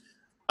years.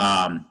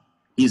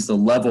 He's the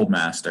level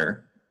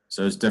master.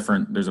 So it's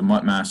different. There's a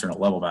Mutt Master and a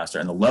level master.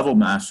 And the level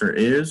master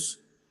is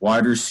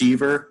wide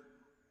receiver,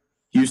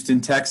 Houston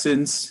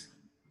Texans.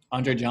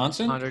 Andre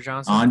Johnson? Andre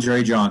Johnson.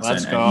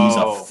 Let's go. And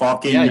he's a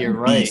fucking Yeah, you're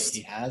right. beast.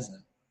 He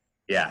hasn't.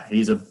 Yeah,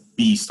 he's a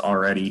beast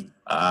already.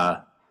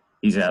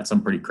 He's had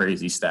some pretty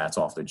crazy stats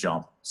off the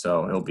jump.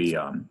 So he'll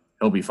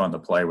be fun to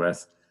play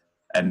with.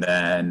 And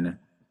then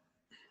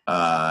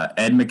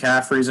Ed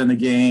McCaffrey's in the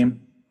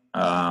game,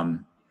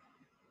 and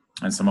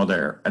some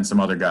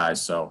other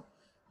guys. So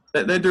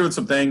they're doing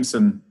some things,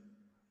 and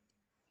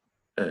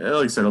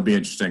like I said, it'll be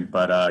interesting.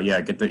 But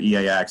get the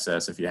EA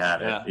access if you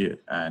have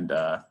it, and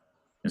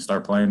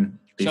start playing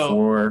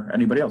before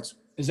anybody else.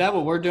 Is that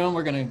what we're doing?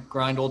 We're going to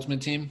grind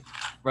Ultimate Team,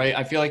 right?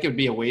 I feel like it would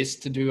be a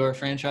waste to do our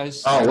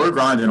franchise. Oh, we're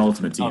grinding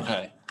Ultimate Team.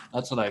 Okay,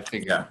 that's what I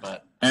figured. Yeah.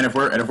 But and if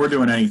we're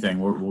doing anything,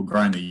 we'll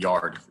grind the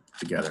yard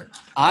together.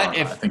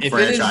 I think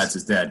franchise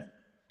is dead.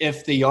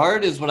 If the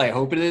yard is what I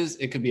hope it is,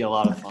 it could be a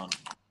lot of fun.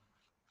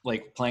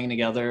 Playing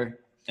together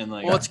and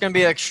Well, it's gonna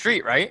be like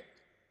Street, right?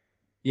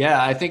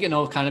 Yeah, I think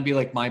it'll kind of be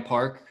like My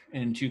Park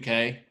in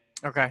 2K.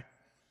 Okay.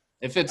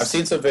 I've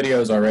seen some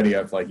videos already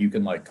of you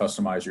can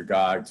customize your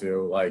guy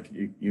too.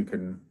 You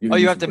can.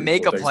 You have to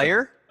make a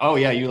player? Oh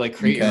yeah, you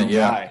create your own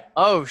guy.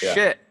 Oh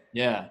shit.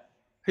 Yeah.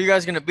 Who you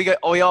guys gonna be?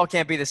 We all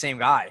can't be the same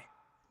guy.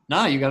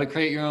 Nah, you got to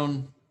create your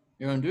own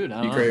dude.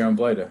 You create your own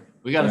player.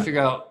 We got to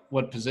figure out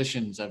what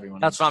positions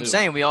everyone. That's what I'm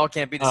saying. We all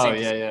can't be the same.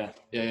 Oh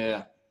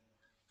yeah.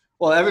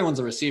 Well, everyone's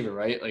a receiver,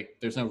 right?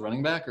 There's no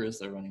running back, or is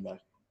there running back?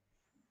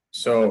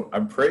 So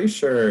I'm pretty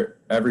sure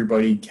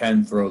everybody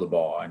can throw the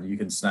ball, and you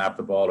can snap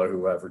the ball to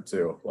whoever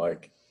too.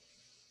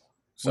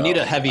 You need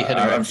a heavy hitter.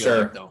 I'm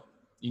sure. Though.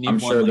 I'm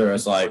sure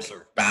there's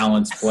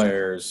balanced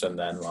players, and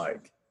then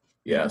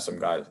some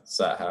guys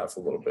that have a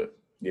little bit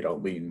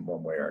lean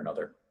one way or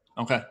another.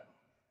 Okay.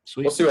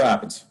 Sweet. We'll see what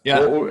happens.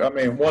 Yeah.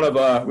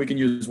 We can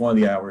use one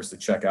of the hours to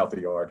check out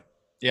the yard.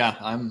 Yeah,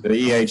 the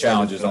EA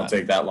challenges don't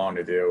take that long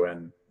to do,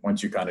 and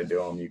once you kind of do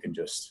them, you can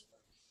just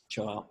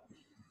chill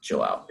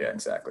out. Yeah,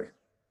 exactly.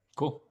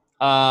 Cool.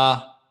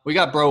 We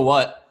got bro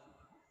what?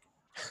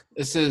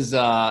 This is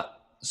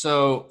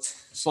so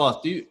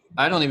Sloth.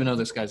 I don't even know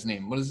this guy's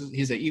name. What is it?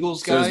 He's an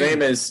Eagles guy. So his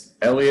name is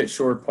Elliot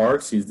Shore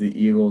Parks. He's the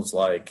Eagles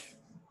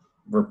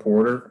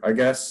reporter, I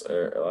guess,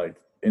 or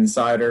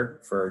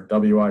insider for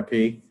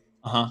WIP.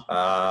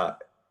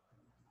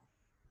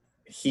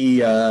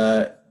 He's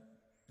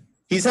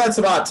had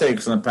some hot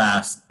takes in the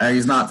past, and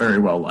he's not very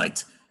well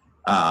liked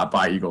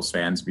by Eagles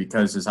fans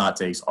because his hot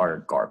takes are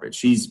garbage.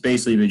 He's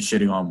basically been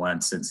shitting on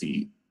Wentz since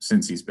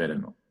he's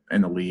been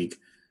in the league.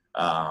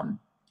 And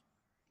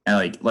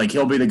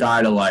he'll be the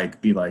guy to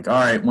be like, all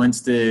right,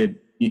 Wentz did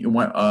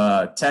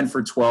 10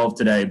 for 12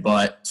 today,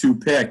 but 2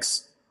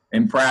 picks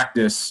in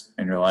practice,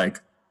 and you're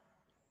like,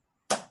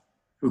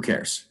 who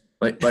cares?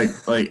 And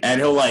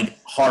he'll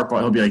harp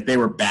on. He'll be like, they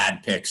were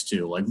bad picks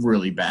too,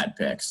 really bad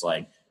picks.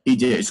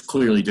 He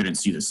clearly didn't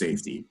see the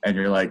safety, and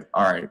you're like,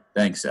 all right,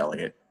 thanks,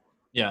 Elliot.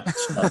 Yeah,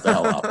 shut the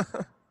hell up.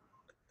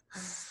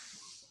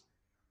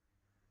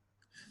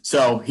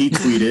 So he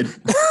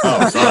tweeted.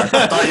 Oh, sorry.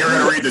 I thought you were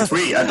going to read the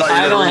tweet. I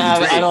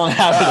don't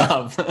have it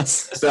up.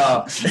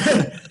 So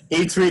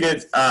he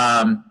tweeted,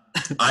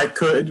 I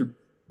could.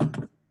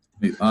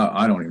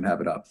 I don't even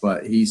have it up,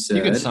 but he said.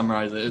 You can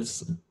summarize it.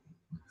 It's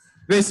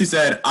basically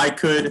said, I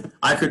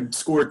could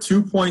score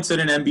 2 points in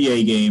an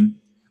NBA game.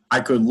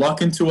 I could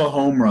luck into a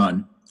home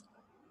run,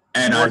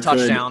 and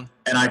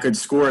I could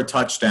score a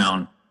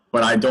touchdown.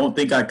 But I don't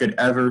think I could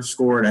ever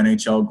score an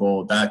NHL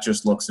goal. That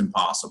just looks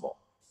impossible.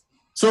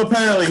 So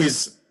apparently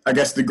he's, I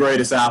guess, the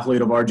greatest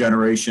athlete of our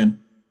generation.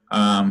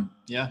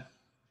 Yeah.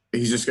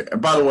 He's just.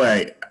 By the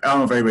way, I don't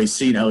know if anybody's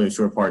seen Elliot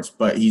Shore Parks,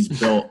 but he's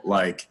built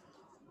like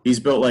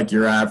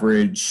your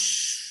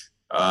average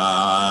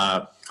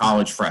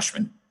college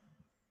freshman.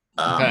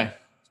 Okay.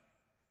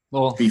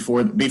 Well,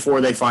 before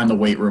they find the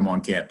weight room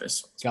on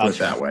campus. Let's put it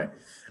that way.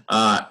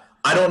 I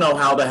don't know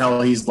how the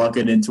hell he's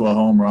lucking into a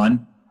home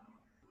run.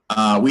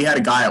 We had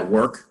a guy at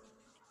work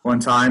one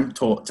time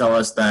tell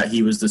us that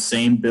he was the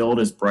same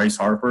build as Bryce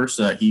Harper,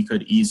 so that he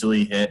could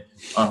easily hit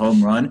a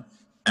home run.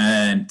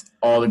 And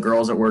all the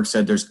girls at work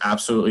said there's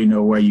absolutely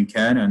no way you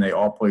can, and they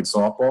all played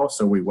softball.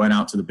 So we went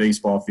out to the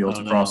baseball fields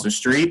across the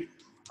street.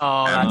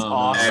 Oh, that's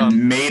awesome.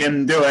 And made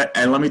him do it.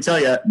 And let me tell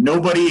you,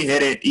 nobody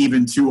hit it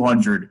even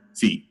 200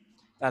 feet.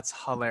 That's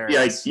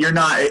hilarious. You're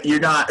not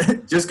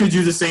just because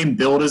you're the same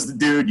build as the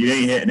dude, you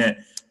ain't hitting it.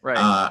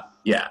 Right.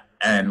 Yeah.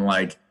 And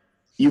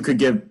you could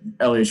give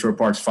Elliot Shore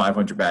Parks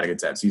 500 batting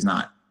attempts. He's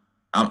not.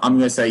 I'm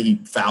going to say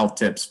he foul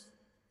tips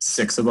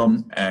 6 of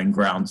them and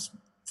grounds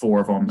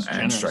 4 of them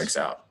and strikes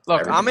out.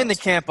 Look, I'm in the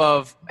camp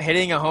of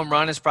hitting a home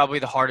run is probably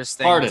the hardest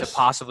thing to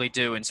possibly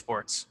do in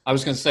sports. I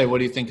was going to say, what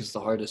do you think is the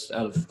hardest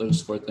out of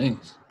those 4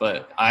 things?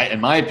 But in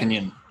my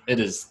opinion, it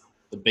is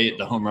the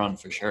home run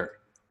for sure.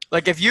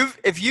 If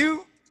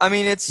you, I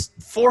mean, it's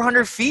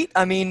 400 feet.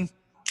 I mean,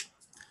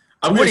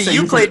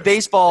 you played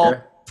baseball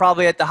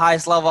probably at the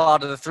highest level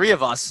out of the 3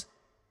 of us.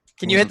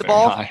 Can you hit the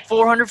ball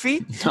 400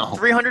 feet? No.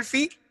 300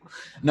 feet?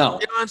 No.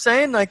 You know what I'm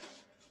saying?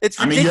 It's ridiculous.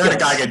 I mean, you had a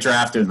guy get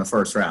drafted in the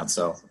first round,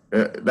 so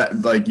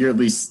you're at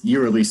least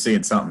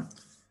seeing something.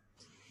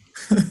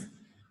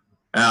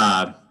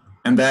 And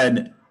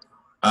then,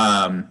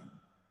 I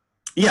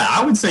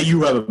would say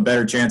you have a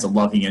better chance of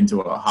lucking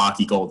into a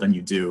hockey goal than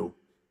you do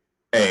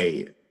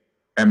a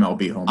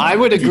MLB home run. I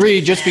would agree,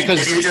 just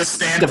because if you just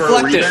stand for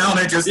a rebound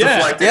and just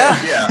deflect it.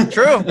 Yeah,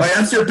 true.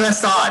 That's your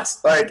best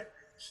odds.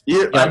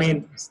 I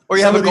mean, or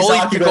you have a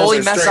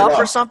goalie mess up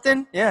or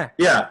something. Yeah.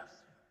 Yeah.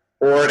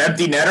 Or an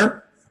empty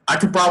netter. I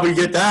could probably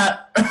get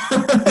that.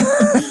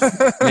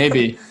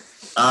 Maybe.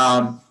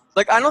 I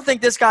don't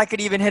think this guy could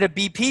even hit a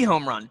BP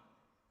home run.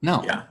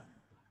 No. Yeah.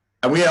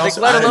 And we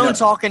also let alone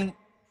talking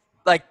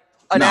an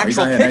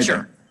actual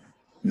pitcher.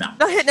 No.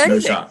 Not hitting anything. No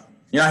shot.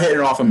 You're not hitting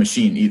it off a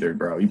machine either,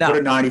 bro. You put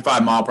a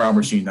 95 mile per hour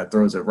machine that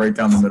throws it right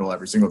down the middle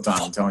every single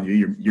time. I'm telling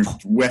you, you're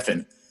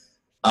whiffing.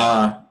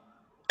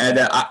 And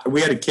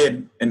we had a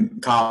kid in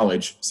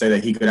college say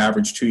that he could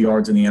average 2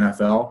 yards in the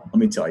NFL. Let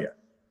me tell you,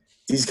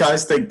 these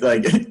guys think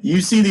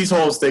you see these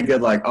holes thinking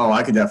oh,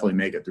 I could definitely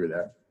make it through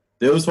there.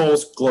 Those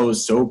holes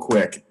close so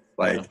quick,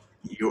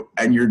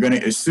 you're gonna,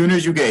 as soon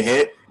as you get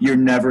hit, you're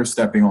never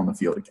stepping on the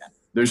field again.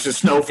 There's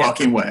just no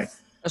fucking way.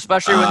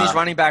 Especially when these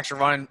running backs are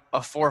running a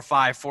 4.5,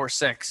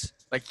 4.6.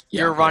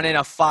 You're running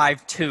a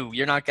 5.2.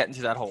 You're not getting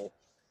to that hole.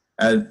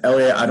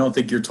 Elliot, I don't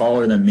think you're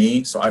taller than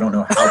me, so I don't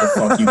know how the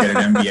fuck you get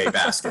an NBA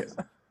basket.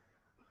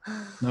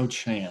 No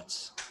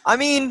chance. I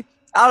mean,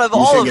 out of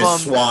all of them,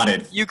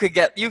 swatted. you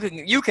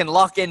can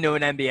luck into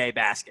an NBA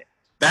basket.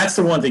 That's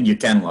the one thing you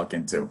can luck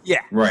into.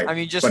 Yeah. Right. I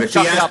mean, just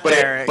chuck it up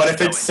there. But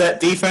if it's set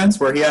defense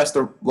where he has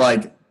to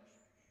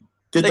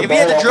get the if ball he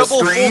had to off dribble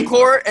the screen, full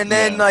court and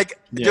then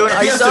do an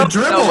ice up,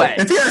 no way.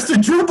 If he has to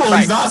dribble,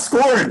 he's not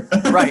scoring.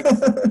 Right.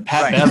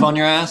 Pat Bev on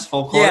your ass,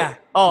 full court. Yeah.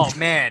 Oh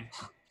man.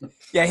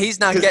 Yeah, he's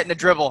not getting a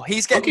dribble.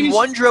 He's getting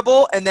one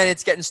dribble and then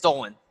it's getting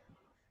stolen.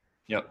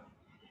 Yep.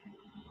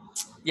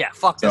 Yeah.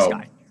 Fuck this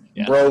guy.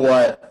 Yeah. Bro,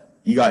 what?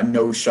 You got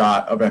no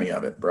shot of any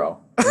of it, bro.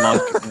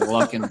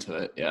 Luck into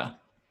it. Yeah.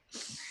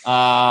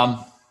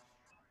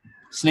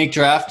 Snake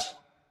draft.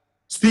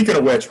 Speaking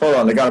of which, hold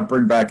on, they got to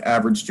bring back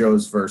Average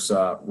Joe's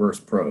versus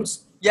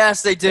Pros.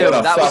 Yes, they do. What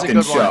a That was a fucking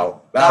good show.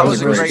 one. That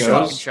was a great great show.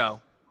 fucking show.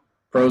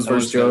 Pros That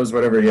was versus Joe's,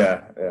 whatever.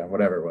 Yeah,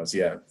 whatever it was.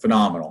 Yeah,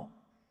 phenomenal.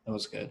 That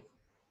was good.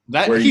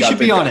 Where you He got should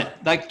the be guy- on it.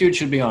 That dude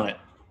should be on it.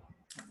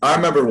 I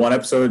remember one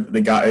episode,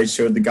 it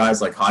showed the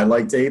guy's like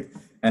highlight tape,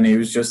 and he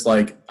was just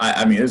like,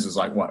 I mean, this was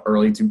like what,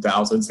 early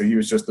 2000s, so he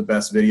was just the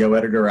best video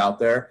editor out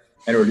there,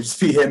 and it would just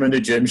be him in the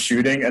gym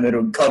shooting, and then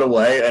it would cut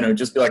away, and it would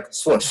just be like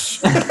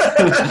swoosh.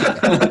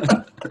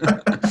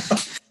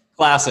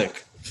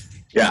 Classic.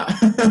 Yeah.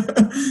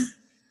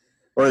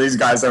 Or these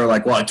guys that were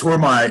like, well, I tore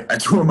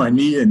my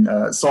knee in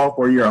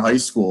sophomore year of high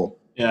school.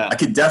 Yeah. I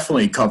could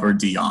definitely cover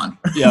Dion.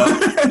 Yeah.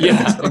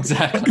 Yeah.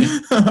 Exactly.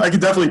 I could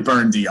definitely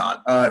burn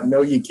Dion.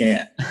 No, you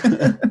can't.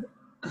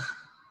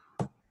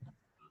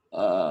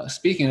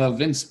 Speaking of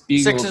Vince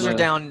Beagle, Sixers are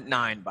down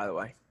 9, by the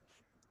way.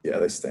 Yeah,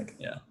 they stink.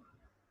 Yeah.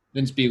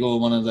 Vince Beagle,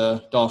 one of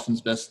the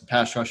Dolphins' best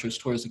pass rushers,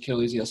 tore his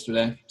Achilles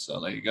yesterday. So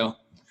there you go.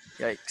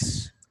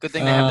 Yikes. Good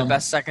thing they have the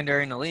best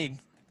secondary in the league.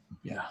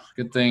 Yeah.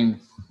 Good thing.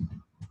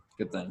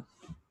 Good thing.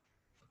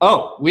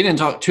 Oh, we didn't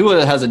talk.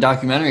 Tua has a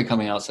documentary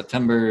coming out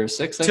September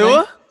 6th. I Tua?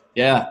 think.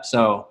 Yeah.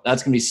 So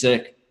that's going to be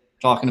sick.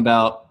 Talking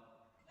about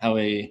how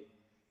he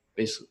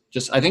basically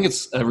I think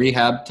it's a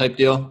rehab type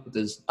deal with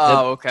his hip.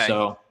 Oh, okay.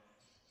 So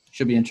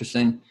should be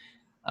interesting.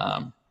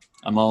 I'm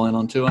all in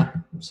on Tua.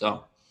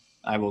 So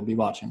I will be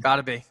watching.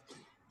 Gotta be.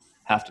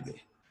 Have to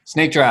be.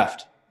 Snake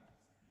draft.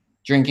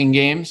 Drinking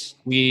games.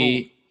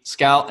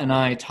 Scout and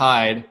I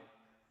tied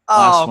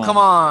Oh, one. come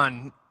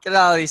on. Get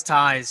out of these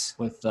ties.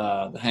 with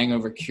the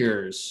Hangover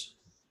Cures.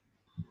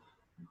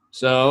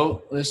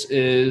 So this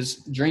is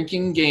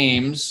drinking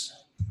games.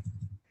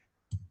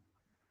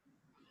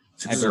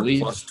 Sixers I are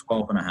believe- plus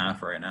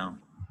 12.5 right now.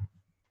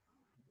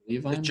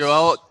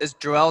 Is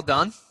Joel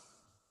done?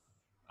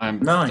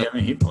 No,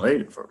 he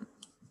played for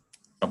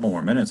a couple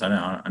more minutes.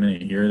 I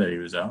didn't hear that he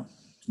was out.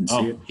 Didn't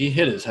see it. He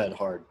hit his head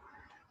hard.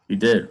 He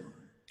did.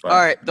 But All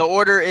right. The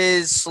order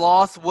is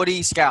Sloth,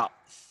 Woody, Scout.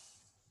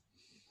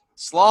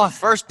 Sloth,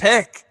 first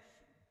pick.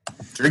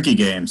 Drinky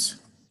games.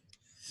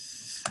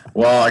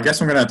 Well, I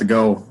guess I'm going to have to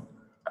go,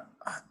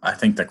 I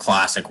think, the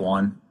classic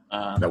one.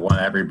 The one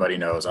everybody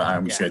knows.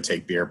 I'm just going to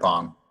take beer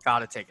pong.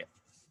 Gotta take it.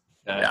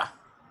 Yeah.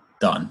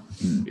 Done.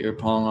 Beer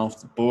pong off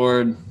the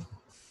board.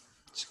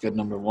 It's a good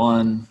number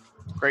one.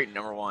 Great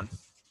number 1.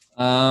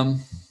 I'm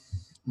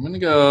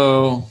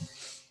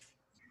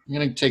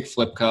gonna take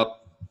flip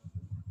cup.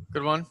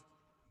 Good one.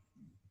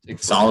 Take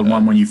flip Solid cup.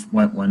 one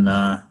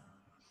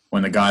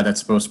when the guy that's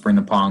supposed to bring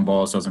the pong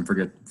balls doesn't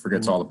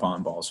forgets all the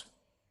pong balls.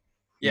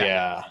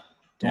 Yeah.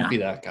 Don't Yeah. be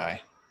that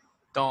guy.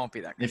 Don't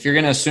be that guy. If you're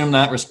gonna assume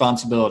that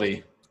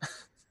responsibility,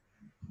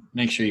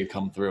 make sure you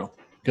come through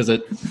because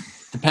it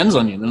depends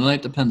on you. The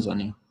night depends on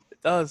you.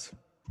 It does.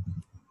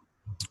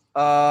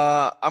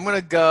 I'm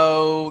gonna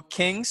go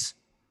Kings.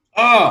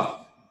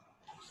 Oh,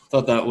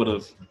 thought that would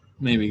have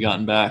maybe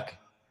gotten back.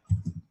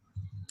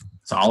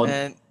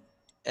 Solid.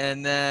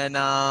 And then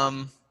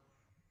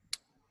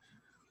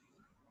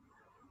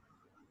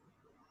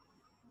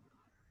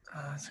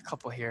there's a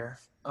couple here.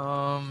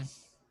 One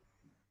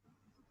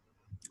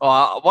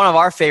of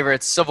our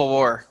favorites, Civil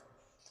War.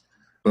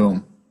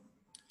 Boom.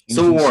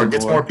 Civil War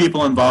gets more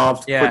people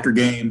involved. Yeah. Quicker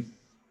game.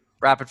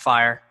 Rapid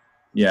fire.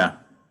 Yeah.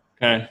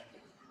 Okay.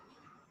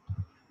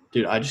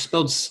 Dude, I just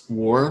spelled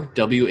war,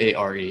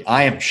 W-A-R-E.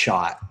 I am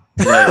shot.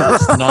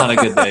 It's not a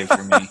good day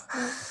for me.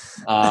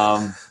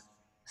 All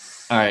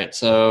right,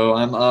 so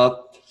I'm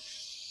up.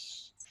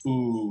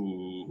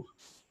 Ooh.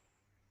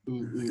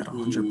 Got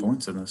 100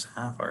 points in this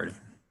half already.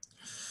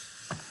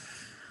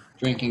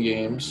 Drinking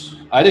games.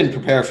 I didn't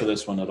prepare for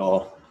this one at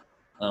all.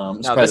 It's No,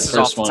 probably this the is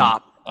off first the one.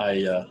 top.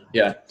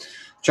 Yeah.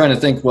 Trying to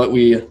think what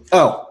we.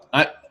 Oh,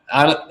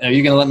 are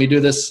you gonna let me do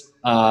this?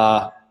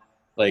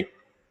 Like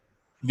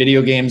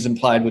video games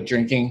implied with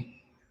drinking.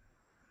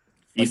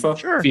 FIFA?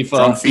 Sure. FIFA,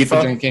 Drunk FIFA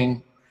FIFA?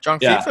 drinking.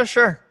 Drunk Yeah. FIFA,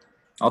 sure.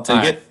 I'll take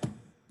All right. it.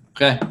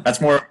 Okay.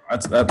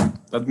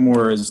 That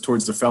more is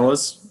towards the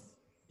fellas.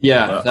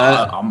 Yeah, But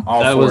I'm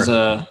all that for was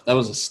it. that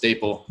was a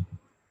staple.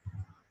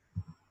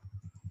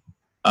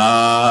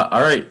 All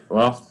right.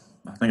 Well,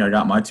 I think I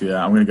got my two.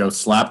 I'm going to go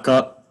slap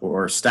cup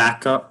or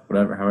stack cup,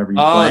 however you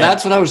play. Oh,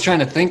 that's what I was trying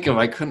to think of.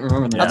 I couldn't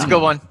remember the That's a name.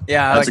 good one.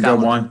 Yeah, I That's like a that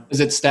good one. one. Is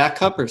it stack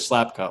cup or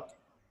slap cup?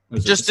 Or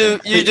is it Just the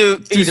do same? you do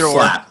Do either or.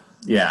 slap.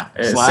 Yeah,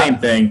 Slap? same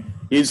thing.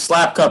 You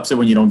slap cups it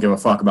when you don't give a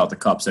fuck about the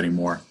cups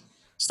anymore.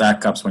 Stack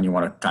cups when you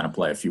want to kind of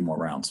play a few more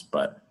rounds,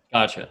 but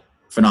Gotcha.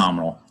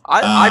 phenomenal.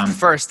 I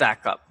prefer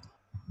stack up.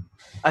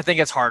 I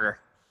think it's harder.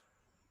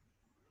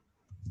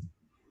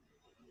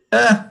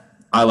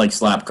 I like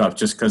slap cup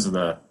just because of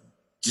the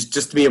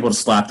just to be able to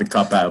slap the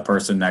cup at a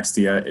person next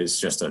to you is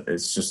just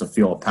a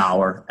feel of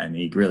power, and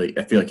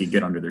I feel like you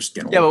get under their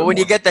skin. Yeah, but when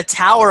you get the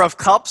tower of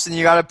cups and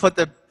you got to put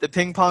the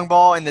ping pong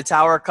ball in the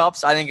tower of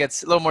cups, I think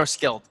it's a little more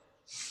skilled.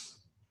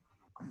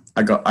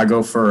 I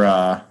go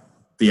for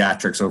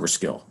theatrics over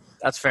skill.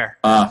 That's fair.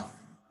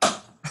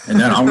 And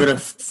then I'm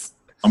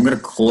gonna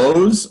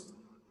close.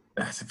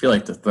 I feel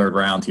like the third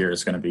round here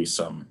is gonna be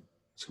some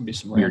It's gonna be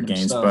some weird random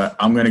games, stuff. but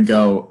I'm gonna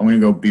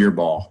go beer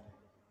ball.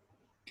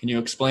 Can you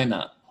explain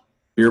that?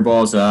 Beer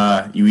balls,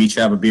 you each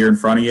have a beer in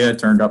front of you,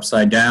 turned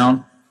upside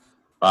down.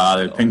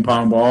 The ping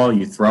pong ball,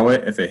 you throw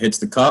it. If it hits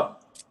the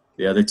cup,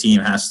 the other team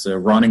has to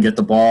run and get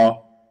the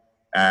ball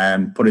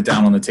and put it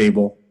down on the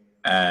table.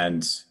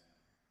 And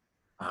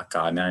oh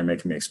god, now you're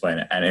making me explain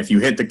it. And if you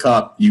hit the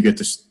cup, you get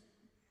to.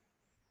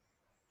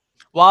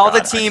 While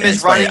God, the team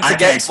is running to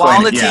get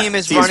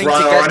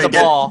the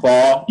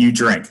ball, you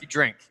drink. you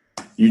drink.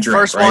 You drink.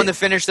 First right? one to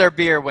finish their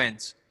beer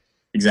wins.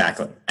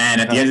 Exactly. And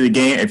at the end of the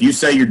game, if you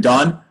say you're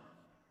done,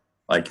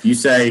 like if you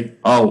say,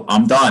 "Oh,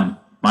 I'm done.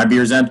 My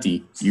beer's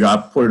empty," you got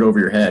to put it over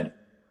your head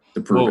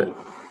to prove it.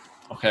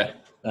 Okay,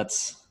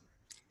 that's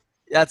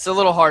a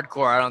little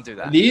hardcore. I don't do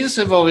that. these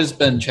have always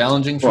been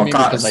challenging for me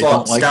because I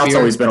don't like Scout's beer.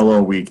 always been a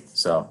little weak,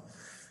 so.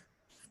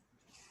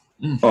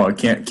 Oh,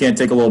 can't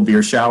take a little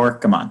beer shower?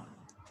 Come on,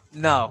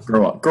 No.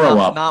 grow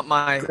up, Not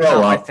my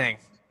up. thing.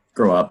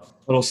 grow up.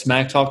 Little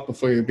smack talk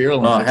before your beer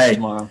Olympics hey.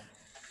 tomorrow.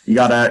 You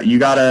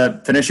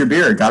gotta finish your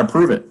beer. Gotta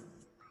prove it.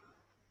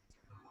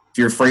 If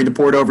you're afraid to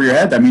pour it over your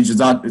head, that means it's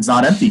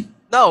not empty.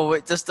 No,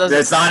 it just doesn't.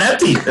 It's not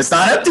empty. It's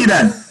not empty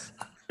then.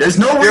 There's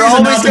no You're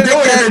reason not always to gonna do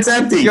it get- if it's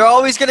empty. You're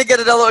always going to get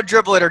a little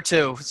driblet or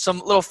two. Some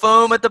little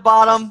foam at the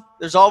bottom.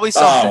 There's always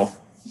something. Oh,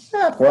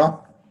 yeah,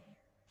 well,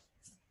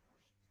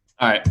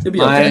 All right, You'll be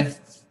my okay.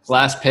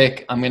 last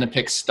pick. I'm gonna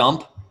pick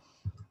Stump.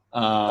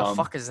 The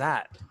fuck is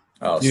that?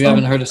 oh, You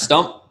haven't heard of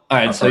Stump? All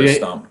right, I've so heard of you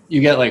Stump.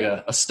 you get like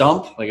a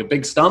stump, like a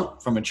big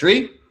stump from a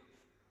tree,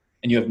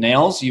 and you have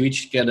nails. You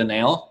each get a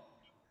nail.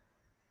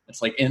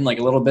 It's like in like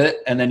a little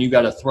bit, and then you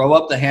got to throw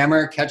up the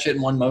hammer, catch it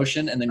in one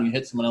motion, and then you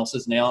hit someone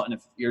else's nail. And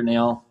if your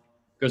nail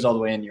goes all the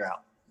way in, you're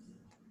out.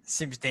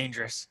 Seems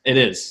dangerous. It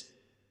is.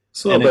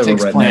 It's a little and it bit of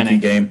takes a rednecky planning.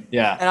 game.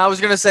 Yeah, And I was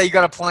going to say you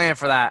got a plan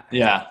for that.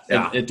 yeah,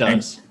 Yeah. It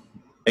does.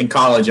 In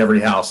college, every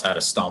house had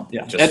a stump.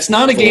 Yeah, just it's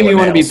not a full game of you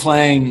want to be nails.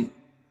 playing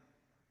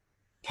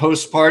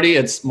post party.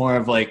 It's more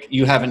of like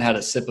you haven't had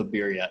a sip of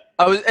beer yet.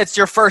 Oh, it's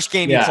your first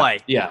game Yeah, you play.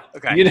 yeah.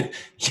 Okay.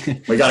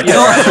 We got to You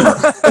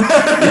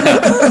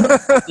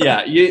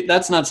get Yeah,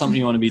 that's not something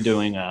you want to be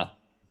doing. I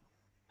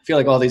feel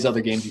like all these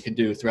other games you could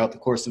do throughout the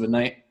course of a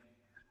night.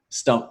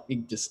 Stump, you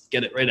just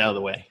get it right out of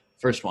the way.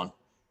 First one.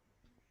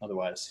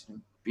 Otherwise,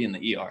 you'd be in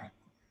the ER.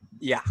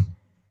 Yeah.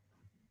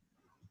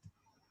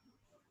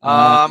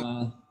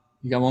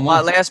 You got one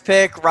My more? last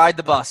pick, ride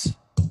the bus.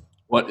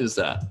 What is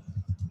that?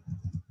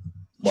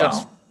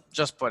 Wow.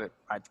 Just put it,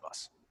 ride the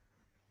bus.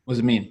 What does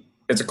it mean?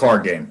 It's a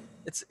card game.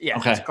 It's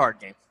Okay. a card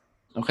game.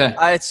 Okay,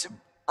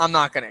 I'm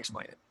not going to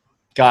explain it.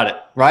 got it.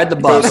 Ride the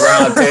Goes bus.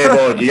 around the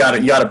table.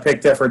 You got to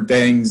pick different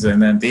things,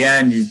 and then at the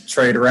end you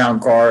trade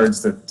around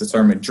cards that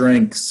determine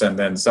drinks, and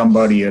then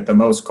somebody at the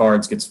most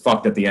cards gets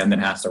fucked at the end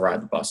and has to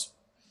ride the bus.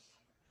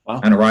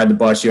 Wow. And to ride the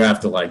bus, you have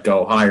to like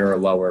go higher or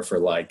lower for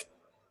like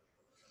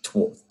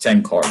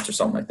 10 cards or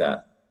something like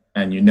that,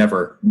 and you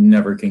never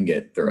can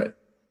get through it.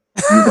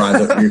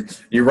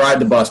 You ride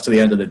the bus to the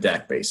end of the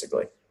deck,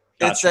 basically.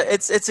 Gotcha.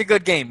 It's a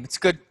good game. It's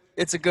good.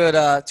 It's a good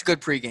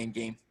pregame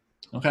game.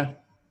 Okay.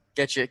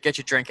 Get you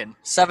drinking.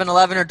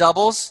 7-Eleven or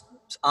doubles.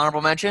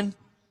 Honorable mention.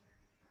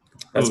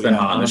 That's Ooh, been yeah,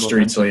 hot in the honorable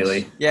streets mentions.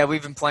 lately. Yeah,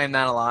 we've been playing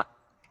that a lot.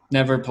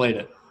 Never played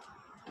it.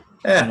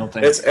 Yeah, don't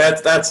think-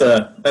 that's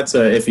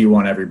a if you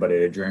want everybody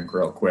to drink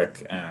real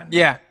quick and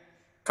Yeah.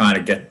 kind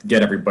of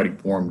get everybody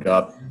warmed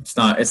up. It's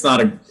not. I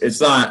don't think it's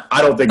Not that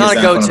a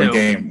fun of a go-to.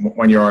 game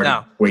when you're already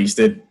No.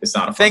 wasted. It's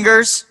not a fun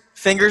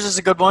Fingers is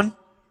a good one.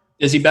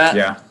 Is he bat?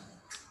 Yeah.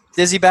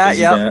 Dizzy bat.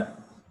 Easy Yep. bet.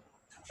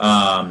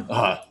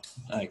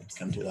 I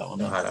couldn't do that one.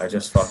 God, I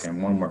just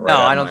fucking one more. No,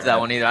 I don't do that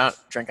one either. I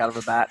don't drink out of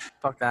a bat.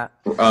 Fuck that.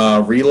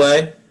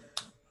 Relay.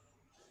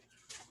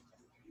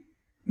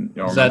 You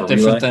don't Is that remember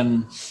different Relay?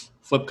 than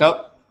Flip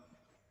Cup?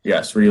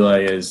 Yes,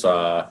 relay is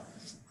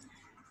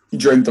you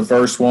drink the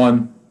first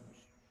one,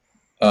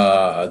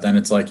 then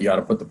it's like you got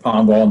to put the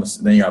pong ball,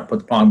 then you got to put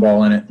the pong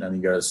ball in it, then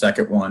you go to the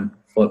second one,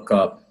 flip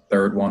cup,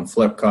 third one,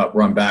 flip cup,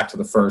 run back to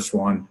the first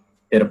one,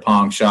 hit a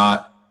pong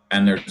shot,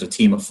 and there's a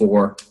team of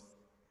 4.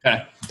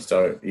 Okay.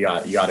 So you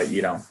got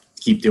to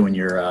keep doing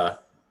your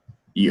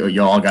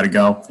you all got to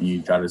go.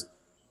 You got to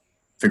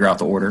figure out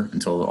the order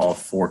until all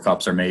 4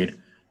 cups are made.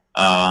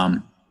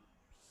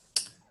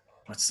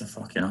 What's the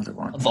fucking other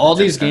one? Of all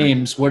these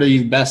games, what are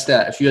you best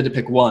at? If you had to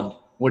pick one,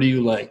 what do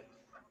you like?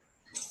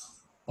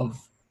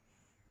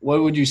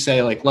 What would you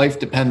say? Like life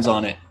depends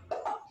on it.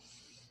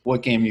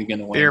 What game are you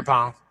gonna win? Beer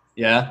pong.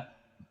 Yeah.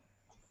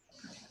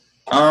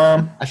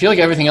 Um, I feel like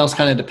everything else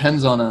kind of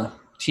depends on a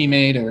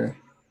teammate, or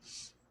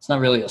it's not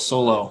really a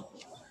solo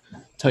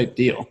type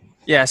deal.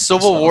 Yeah,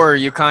 Civil War.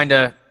 You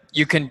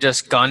can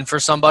just gun for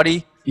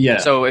somebody. Yeah.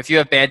 So if you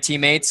have bad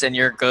teammates and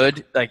you're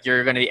good, like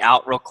you're gonna be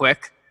out real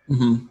quick.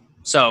 Mhm.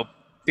 So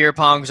beer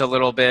pong's a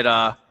little bit.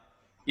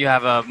 You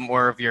have a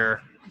more of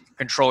your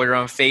control your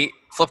own fate.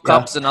 Flip Yeah.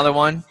 cup's another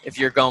one. If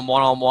you're going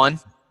 1-on-1,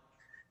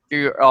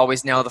 you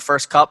always nail the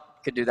first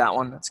cup. Could do that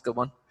one. That's a good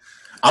one.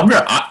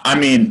 I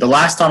mean, the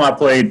last time I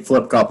played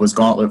Flip Cup was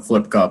Gauntlet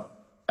Flip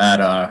Cup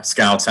at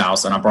Scout's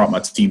house, and I brought my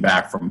team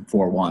back from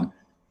 4-1.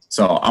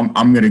 So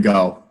I'm gonna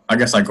go. I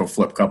guess I go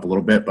flip cup a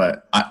little bit,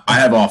 but I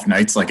have off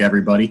nights like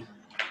everybody.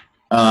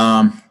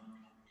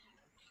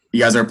 You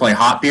guys ever play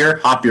hot beer?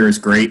 Hot beer is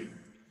great.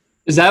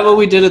 Is that what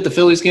we did at the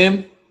Phillies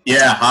game?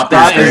 Yeah, hot beer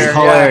That is is great.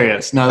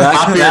 hilarious. No, that,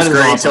 Hot beer that is is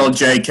great awesome. until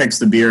Jay kicks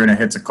the beer and it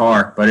hits a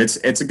car. But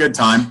it's a good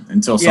time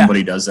until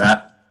somebody does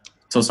that.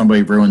 Until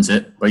somebody ruins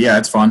it. But yeah,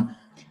 it's fun.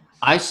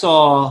 I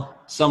saw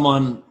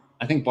someone,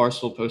 I think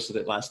Barstool posted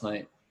it last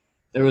night.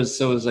 It was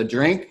a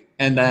drink,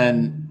 and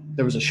then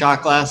there was a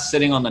shot glass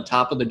sitting on the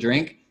top of the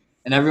drink,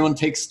 and everyone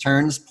takes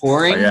turns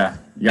pouring. But yeah,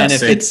 you gotta And if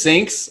sink. it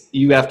sinks,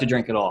 you have to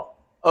drink it all.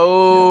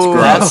 Oh,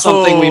 That's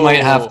something we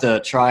might have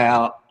to try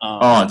out.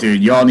 Oh,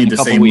 dude, you all need a the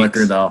couple same weeks.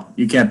 liquor though.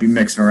 You can't be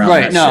mixing around.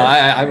 Right? that No, shit.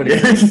 I would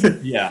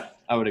agree. Yeah,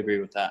 I would agree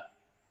with that.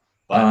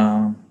 But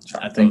Trying I to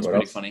thought it think was what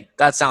pretty else. funny.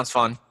 That sounds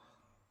fun.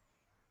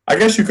 I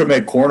guess you could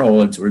make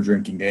cornhole into a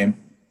drinking game.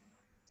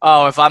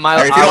 Oh, if Hey, if you I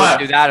don't would have-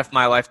 do that if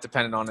my life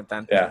depended on it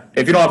then. Yeah,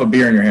 if you don't have a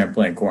beer in your hand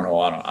playing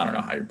cornhole, I don't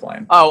know how you're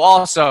playing. Oh,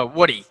 also,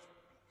 Woody.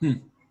 Hmm.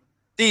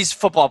 These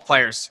football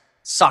players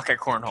suck at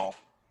cornhole.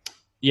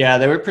 Yeah,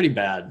 they were pretty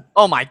bad.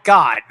 Oh my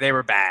God, they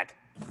were bad.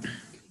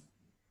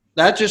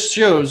 That just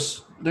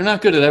shows they're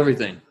not good at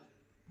everything.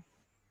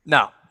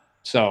 No,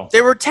 So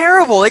they were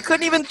terrible. They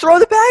couldn't even throw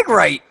the bag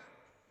right.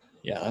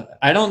 yeah,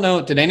 I don't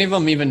know. Did any of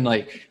them even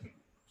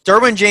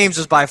Derwin James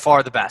was by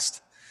far the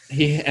best.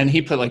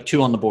 he put like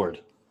 2 on the board.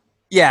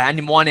 Yeah,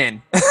 and one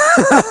in.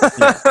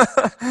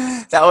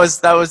 That was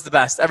the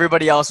best.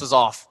 Everybody else was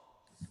off.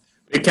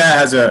 Big Cat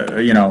has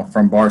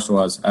from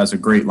Barstool has a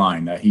great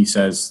line that he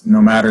says,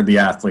 no matter the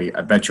athlete,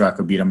 I bet you I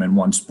could beat him in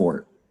one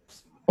sport.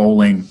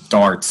 Bowling,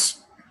 darts,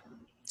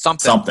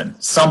 Something.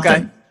 something.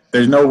 Okay.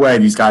 There's no way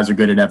these guys are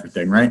good at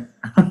everything, right?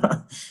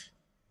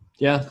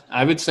 Yeah,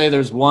 I would say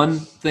there's one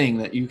thing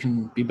that you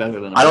can be better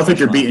than. I don't think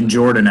you're beating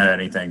Jordan at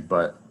anything,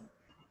 but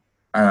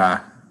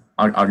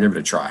I'll give it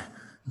a try.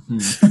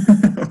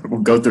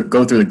 We'll go through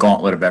the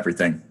gauntlet of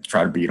everything to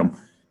try to beat him.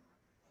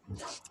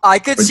 I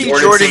could But see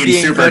Jordan Jordan seems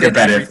being super good at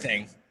competitive.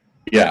 everything.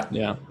 Yeah.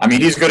 Yeah, I mean,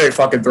 he's good at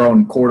fucking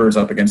throwing quarters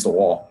up against the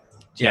wall.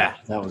 Yeah.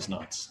 that was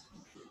nuts.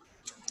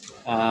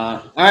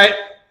 All right,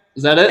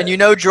 is that it?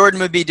 And Jordan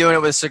would be doing it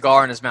with a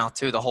cigar in his mouth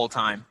too the whole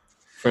time.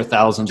 For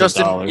thousands Just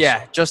of to, dollars.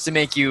 just to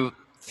make you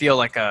feel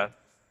like a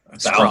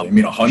 1,000, I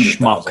mean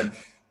 100,000.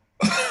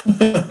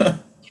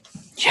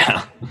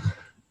 Yeah.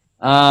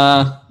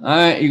 All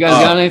right, you guys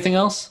got anything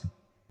else?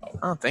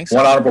 I don't think so.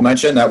 One honorable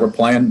mention that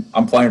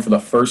I'm playing for the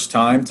first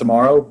time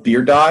tomorrow,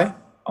 Beer Die.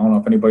 I don't know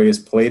if anybody has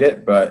played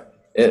it, but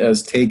it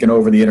has taken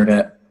over the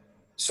internet.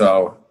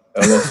 So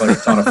it looks like a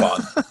ton of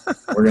fun.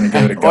 We're going to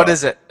give it a go. What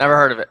is it? Never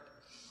heard of it.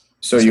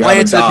 So you Explain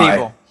have it a to the die.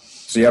 people.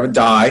 So you have a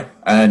die,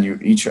 and you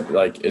each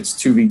it's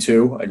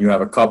 2v2, and you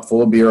have a cup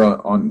full of beer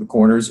on the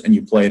corners, and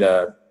you play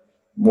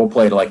we'll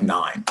play to like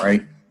 9,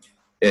 right?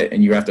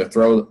 And you have to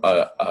throw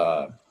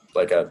a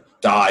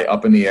die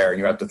up in the air, and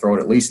you have to throw it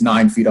at least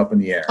 9 feet up in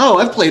the air. Oh,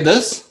 I've played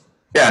this.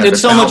 Yeah, and if It's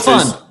it so much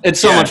bounces- fun. It's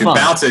so much if fun. it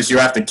bounces, you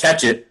have to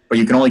catch it, but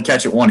you can only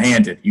catch it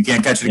one-handed. You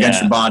can't catch it against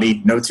Yeah. your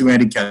body. No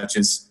two-handed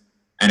catches.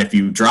 And if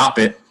you drop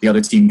it, the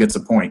other team gets a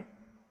point.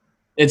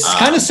 It's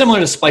kind of similar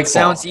to spike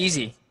Sounds ball.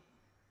 easy.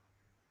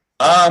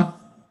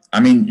 I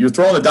mean, you're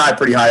throwing the die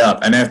pretty high up,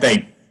 and if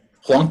they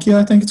plunk you,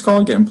 I think it's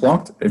called getting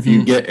plunked. If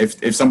you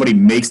if somebody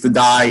makes the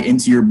die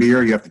into your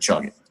beer, you have to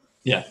chug it.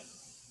 Yeah.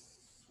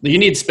 You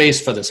need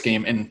space for this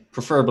game, and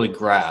preferably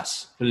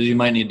grass, because you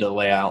might need to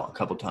lay out a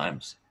couple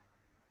times.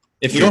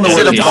 If You don't know Is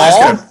where it the a die's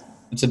ball? gonna.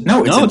 It's a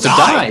No, it's a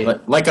die. die.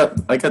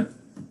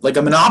 Like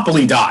a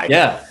Monopoly die.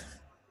 Yeah.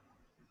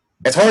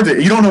 It's hard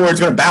to. You don't know where it's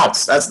going to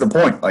bounce. That's the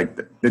point. Like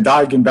the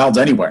die can bounce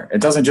anywhere.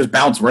 It doesn't just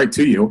bounce right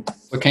to you.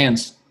 Or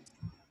cans.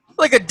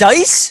 Like a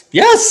dice?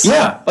 Yes.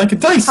 Yeah, like a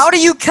dice. How do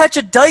you catch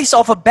a dice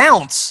off a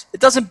bounce? It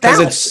doesn't Because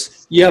bounce. it's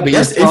but Yes, you're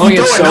if throwing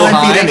you it throw so it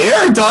 9 feet in the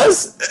high. air, it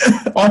does.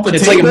 Off the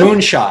It's like a table.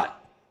 moonshot.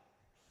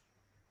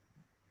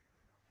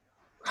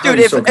 Dude,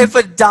 if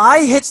a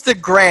die hits the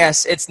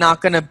grass, it's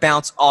not going to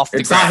bounce off the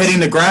It's grass. not hitting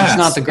the grass. It's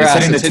not the grass.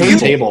 It's It's hitting hitting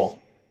the the table. table.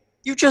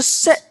 You just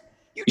said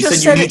You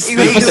just said said you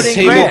it. need You space. put Put it the in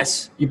table-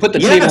 grass. You put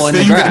the Yeah, table so in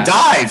the you grass. could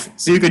dive.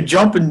 So you could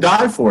jump and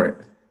dive for it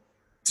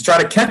to try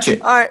to catch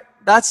it. All right,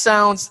 that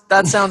sounds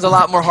a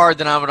lot more hard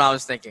than what I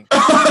was thinking.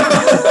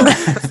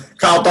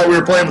 Kyle thought we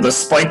were playing with a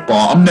spike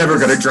ball. I'm never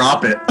gonna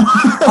drop it.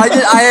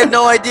 I had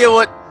no idea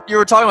what you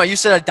were talking about. You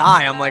said a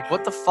die. I'm like,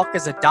 what the fuck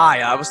is a die?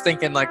 I was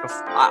thinking like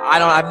I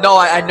had no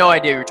idea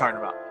what you were talking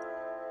about.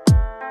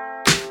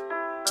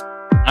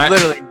 All right.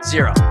 Literally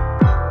zero.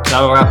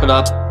 That'll wrap it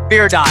up.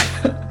 Beer die.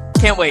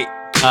 Can't wait.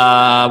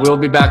 We'll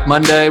be back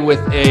Monday with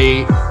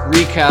a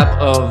recap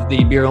of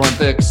the Beer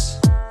Olympics.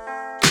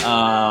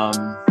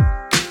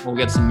 We'll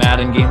get some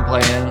Madden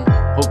gameplay in.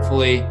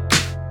 Hopefully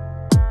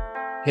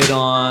hit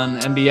on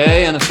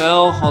NBA,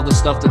 NFL, all the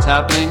stuff that's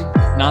happening.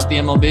 Not the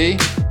MLB.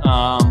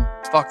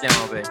 Fuck the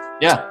MLB.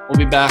 Yeah, we'll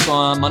be back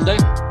on Monday.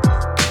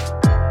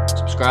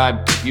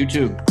 Subscribe,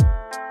 YouTube,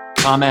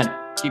 comment,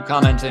 keep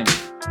commenting,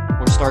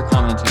 or start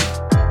commenting.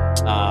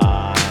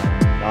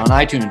 On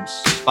iTunes,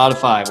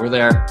 Spotify, we're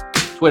there.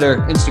 Twitter,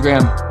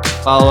 Instagram,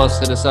 follow us,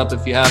 hit us up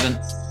if you haven't.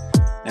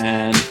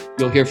 and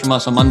you'll hear from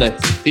us on Monday.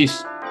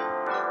 Peace.